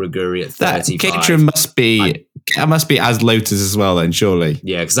 Super Aguri at 35. Caterham must be as Lotus as well then, surely.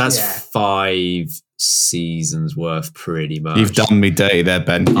 Yeah, because that's 5 seasons worth pretty much. You've done me dirty there,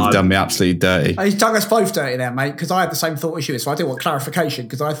 Ben. You've done me absolutely dirty. He's done us both dirty there, mate, because I had the same thought issue. So I didn't want clarification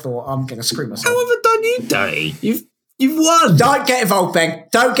because I thought I'm going to screw myself. How have I done you dirty? You've won. Don't get involved, Ben.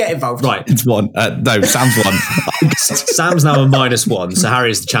 Don't get involved. Right. It's one. No, Sam's won. Sam's now a -1, so Harry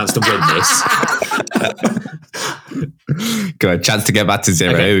has the chance to win this. Go ahead. Chance to get back to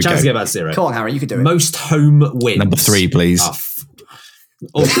 0. Okay, Here we chance go. to get back to 0. Come on, Harry, you can do it. Most home wins. Number 3, please.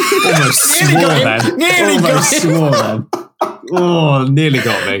 Almost swore then. Almost swore then. Oh, nearly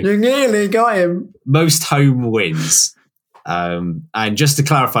got me. You nearly got him. Most home wins. And just to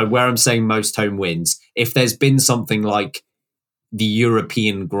clarify where I'm saying most home wins, if there's been something like the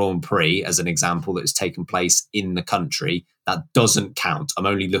European Grand Prix, as an example, that has taken place in the country, that doesn't count. I'm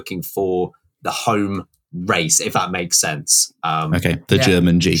only looking for the home race, if that makes sense. Okay, the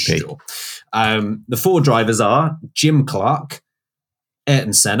German GP. Sure. The 4 drivers are Jim Clark,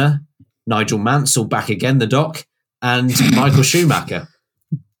 Ayrton Senna, Nigel Mansell back again, the doc, and Michael Schumacher.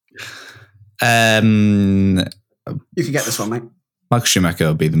 You can get this one, mate. Michael Schumacher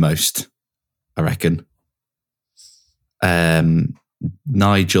will be the most, I reckon.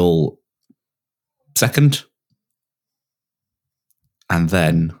 Nigel second. And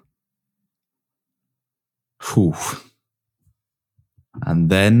then... Whew. And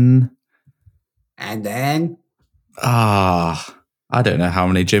then... I don't know how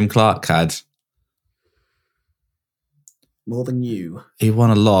many Jim Clark had. More than you. He won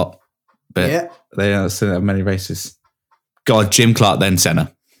a lot, but they don't have many races. God, Jim Clark, then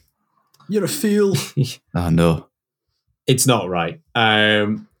Senna. You're a fool. Oh, no. It's not right.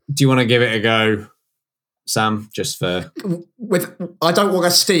 Do you want to give it a go, Sam? Just for... I don't want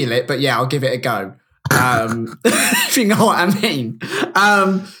to steal it, but yeah, I'll give it a go. If you know what I mean.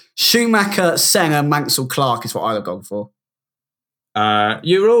 Schumacher, Senna, Mansell, Clark is what I'd have gone for.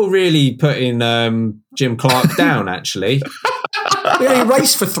 You're all really putting Jim Clark down, actually. He only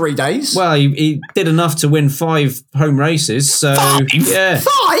raced for 3 days. Well, he did enough to win 5 home races. So, 5? Yeah.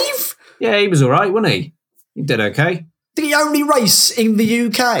 5? Yeah, he was all right, wasn't he? He did okay. Did he only race in the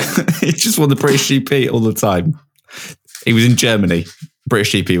UK? He just won the British GP all the time. He was in Germany.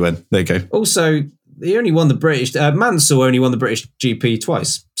 British GP win. There you go. Also, he only won the British... Mansell only won the British GP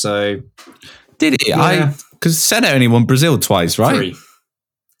twice. So... Did he? Yeah. Because Senna only won Brazil twice, right? 3.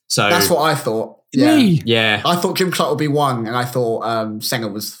 So that's what I thought. Yeah. Yeah. I thought Jim Clark would be 1, and I thought Senna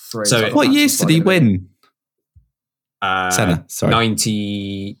was 3. So what years did he win? Senna, sorry.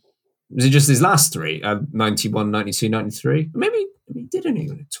 90... Was it just his last 3? 91, 92, 93? Maybe he did only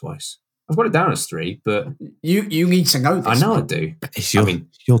win it twice. I've got it down as 3, but... You need to know this. I know I do. It's your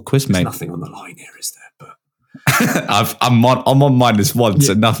quiz, mate. There's nothing on the line here, is there? But I'm on -1,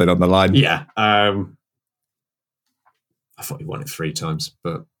 so nothing on the line. Yeah. I thought he won it 3 times,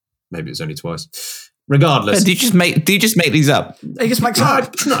 but maybe it was only twice. Regardless. Yeah, do you just make these up? He just makes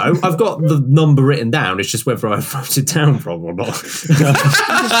up. No, I've got the number written down. It's just whether I wrote it down wrong or not.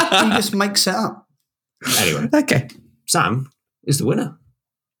 he just makes it up. Anyway. Okay. Sam is the winner.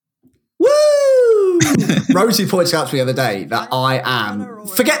 Woo! Rosie pointed out to me the other day that I am...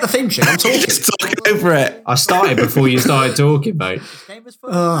 Forget the theme tune, I'm talking. Just talking over it. I started before you started talking, mate. Just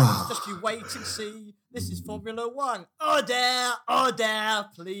you wait and see. This is Formula 1. Order,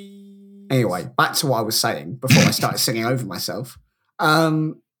 please. Anyway, back to what I was saying before I started singing over myself.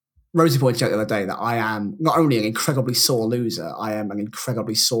 Rosie pointed out the other day that I am not only an incredibly sore loser, I am an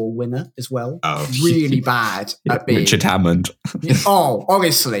incredibly sore winner as well. Oh. Really bad at being... Richard Hammond. Oh,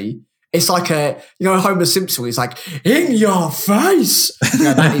 honestly, it's like Homer Simpson is like, in your face.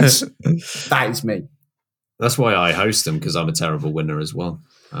 Yeah, that is me. That's why I host them, because I'm a terrible winner as well.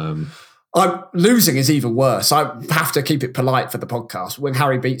 Losing is even worse. I have to keep it polite for the podcast. When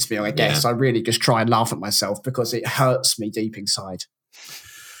Harry beats me on a guess, I really just try and laugh at myself because it hurts me deep inside.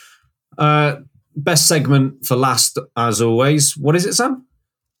 Best segment for last, as always. What is it, Sam?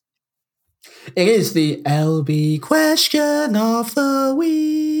 It is the LB question of the week.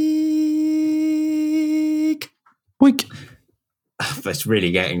 It's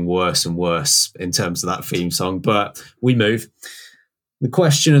really getting worse and worse in terms of that theme song, but we move. The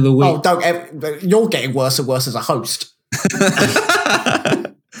question of the week. Oh, you're getting worse and worse as a host.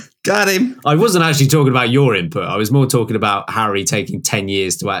 Got him. I wasn't actually talking about your input. I was more talking about Harry taking 10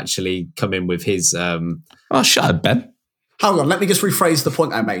 years to actually come in with his... Oh, shut up, Ben. Hold on, let me just rephrase the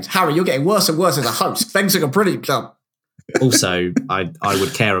point I made. Harry, you're getting worse and worse as a host. Ben's doing a brilliant job. Also, I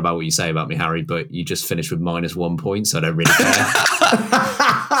would care about what you say about me, Harry, but you just finished with -1 point, so I don't really care.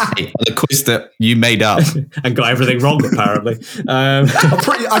 The quiz that you made up. And got everything wrong, apparently.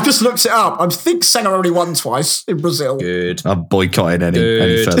 I just looked it up. I think Senna only won twice in Brazil. Good. I'm boycotting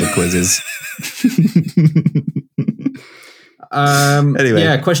any further quizzes. Anyway.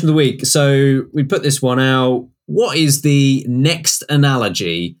 Yeah, question of the week. So we put this one out. What is the next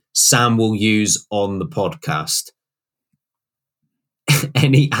analogy Sam will use on the podcast?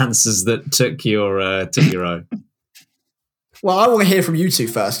 Any answers that took your own? Well, I want to hear from you two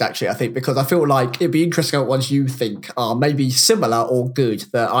first, actually, I think, because I feel like it'd be interesting what ones you think are maybe similar or good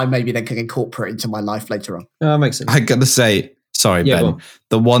that I maybe then can incorporate into my life later on. That makes sense. I got to say, sorry, Ben,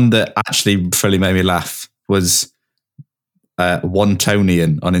 the one that actually really made me laugh was one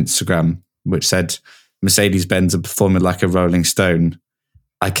Tonian on Instagram, which said, Mercedes-Benz are performing like a Rolling Stone.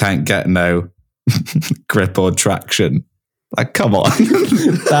 I can't get no grip or traction. Like, come on.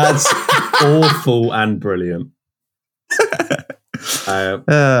 That's awful and brilliant.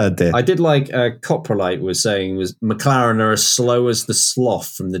 Dear. I did like Coprolite was saying was McLaren are as slow as the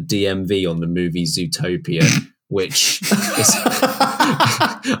sloth from the DMV on the movie Zootopia, which is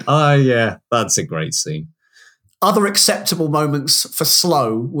yeah, that's a great scene. Other acceptable moments for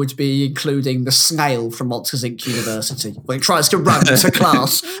slow would be including the snail from Monsters Inc. University when it tries to run to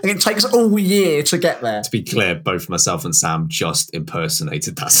class and it takes all year to get there. To be clear, both myself and Sam just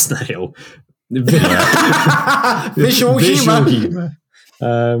impersonated that snail. Visual humour.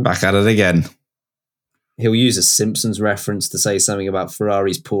 Back at it again. He'll use a Simpsons reference to say something about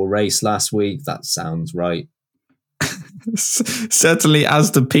Ferrari's poor race last week. That sounds right. Certainly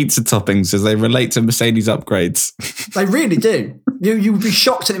as the pizza toppings as they relate to Mercedes upgrades. They really do. You would be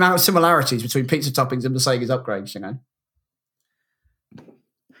shocked at the amount of similarities between pizza toppings and Mercedes upgrades, you know.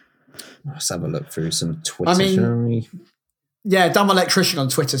 Let's have a look through some Twitter, shall we? Yeah, dumb electrician on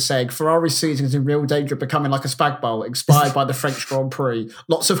Twitter saying Ferrari's season is in real danger of becoming like a spag bowl, inspired by the French Grand Prix.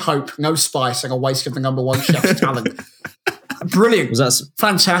 Lots of hope, no spice, and a waste of the number one chef's talent. Brilliant. Was that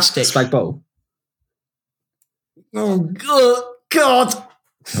fantastic? Spag bowl? Oh, God.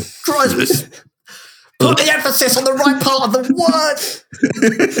 Christ. Put the emphasis on the right part of the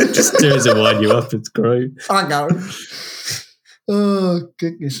word. Just do it to wind you up. It's great. I know. Oh,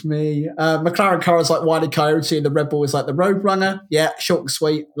 goodness me. McLaren car is like Wile E. Coyote and the Red Bull is like the Roadrunner. Yeah, short and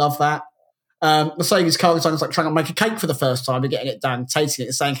sweet. Love that. Mercedes car design is like trying to make a cake for the first time and getting it done, tasting it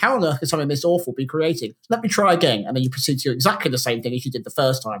and saying, how on earth could something this awful be created? Let me try again. And then you proceed to do exactly the same thing as you did the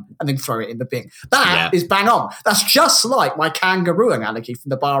first time and then throw it in the bin. That is bang on. That's just like my kangaroo analogy from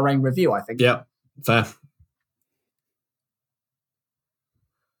the Bahrain review, I think. Yeah, fair.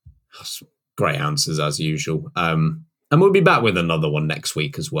 Great answers as usual. And we'll be back with another one next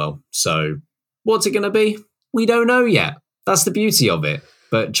week as well. So what's it going to be? We don't know yet. That's the beauty of it.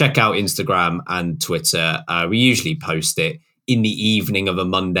 But check out Instagram and Twitter. We usually post it in the evening of a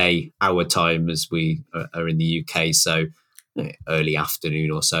Monday, our time, as we are in the UK. So early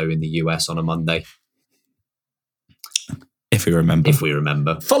afternoon or so in the US on a Monday. If we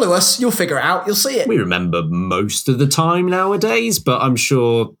remember. Follow us. You'll figure it out. You'll see it. We remember most of the time nowadays, but I'm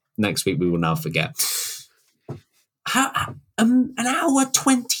sure next week we will now forget. An hour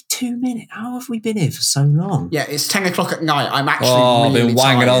 22 minutes. How have we been here for so long? Yeah, it's 10 o'clock at night. I'm actually I've really been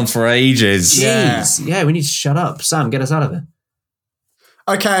wanging on for ages. Jeez. Yeah, we need to shut up. Sam, get us out of here.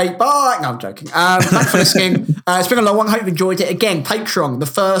 Okay, bye. No, I'm joking. Thanks for listening. It's been a long one. Hope you enjoyed it. Again, Patreon, the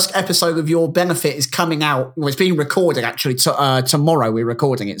first episode of Your Benefit is coming out. Well, it's being recorded, actually. Tomorrow we're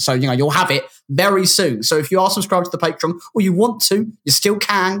recording it. So, you'll have it very soon. So if you are subscribed to the Patreon or you want to, you still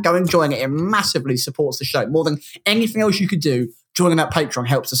can go and join it. It massively supports the show. More than anything else you could do, joining that Patreon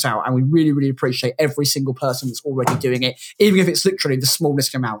helps us out. And we really, really appreciate every single person that's already doing it. Even if it's literally the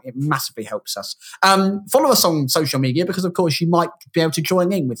smallest amount, it massively helps us. Follow us on social media because, of course, you might be able to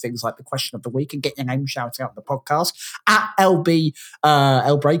join in with things like the question of the week and get your name shouted out in the podcast. At L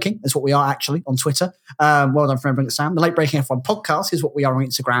Breaking is what we are actually on Twitter. Well done for remembering it, Sam. The Late Breaking F1 podcast is what we are on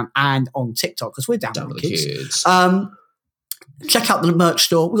Instagram and on TikTok because we're down with the kids. Check out the merch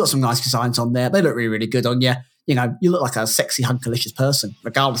store. We've got some nice designs on there. They look really, really good on you. You look like a sexy, hunkalicious person,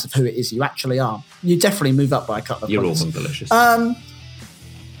 regardless of who it is you actually are. You definitely move up by a couple of points. You're all hunkalicious.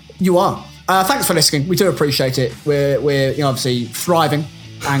 You are. Thanks for listening. We do appreciate it. We're obviously thriving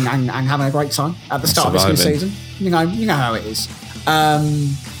and having a great time at the start of this new season. You know how it is.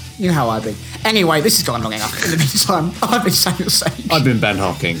 You know how I've been. Anyway, this has gone long enough. In the meantime, I've been Samuel Sage. I've been Ben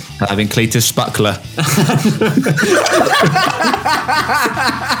Hocking. I've been Cletus Spuckler.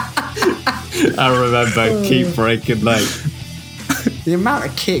 I remember, keep breaking late. The amount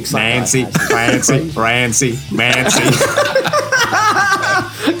of kicks. Nancy.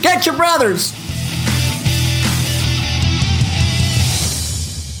 Get your brothers.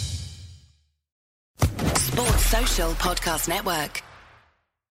 Sports Social Podcast Network.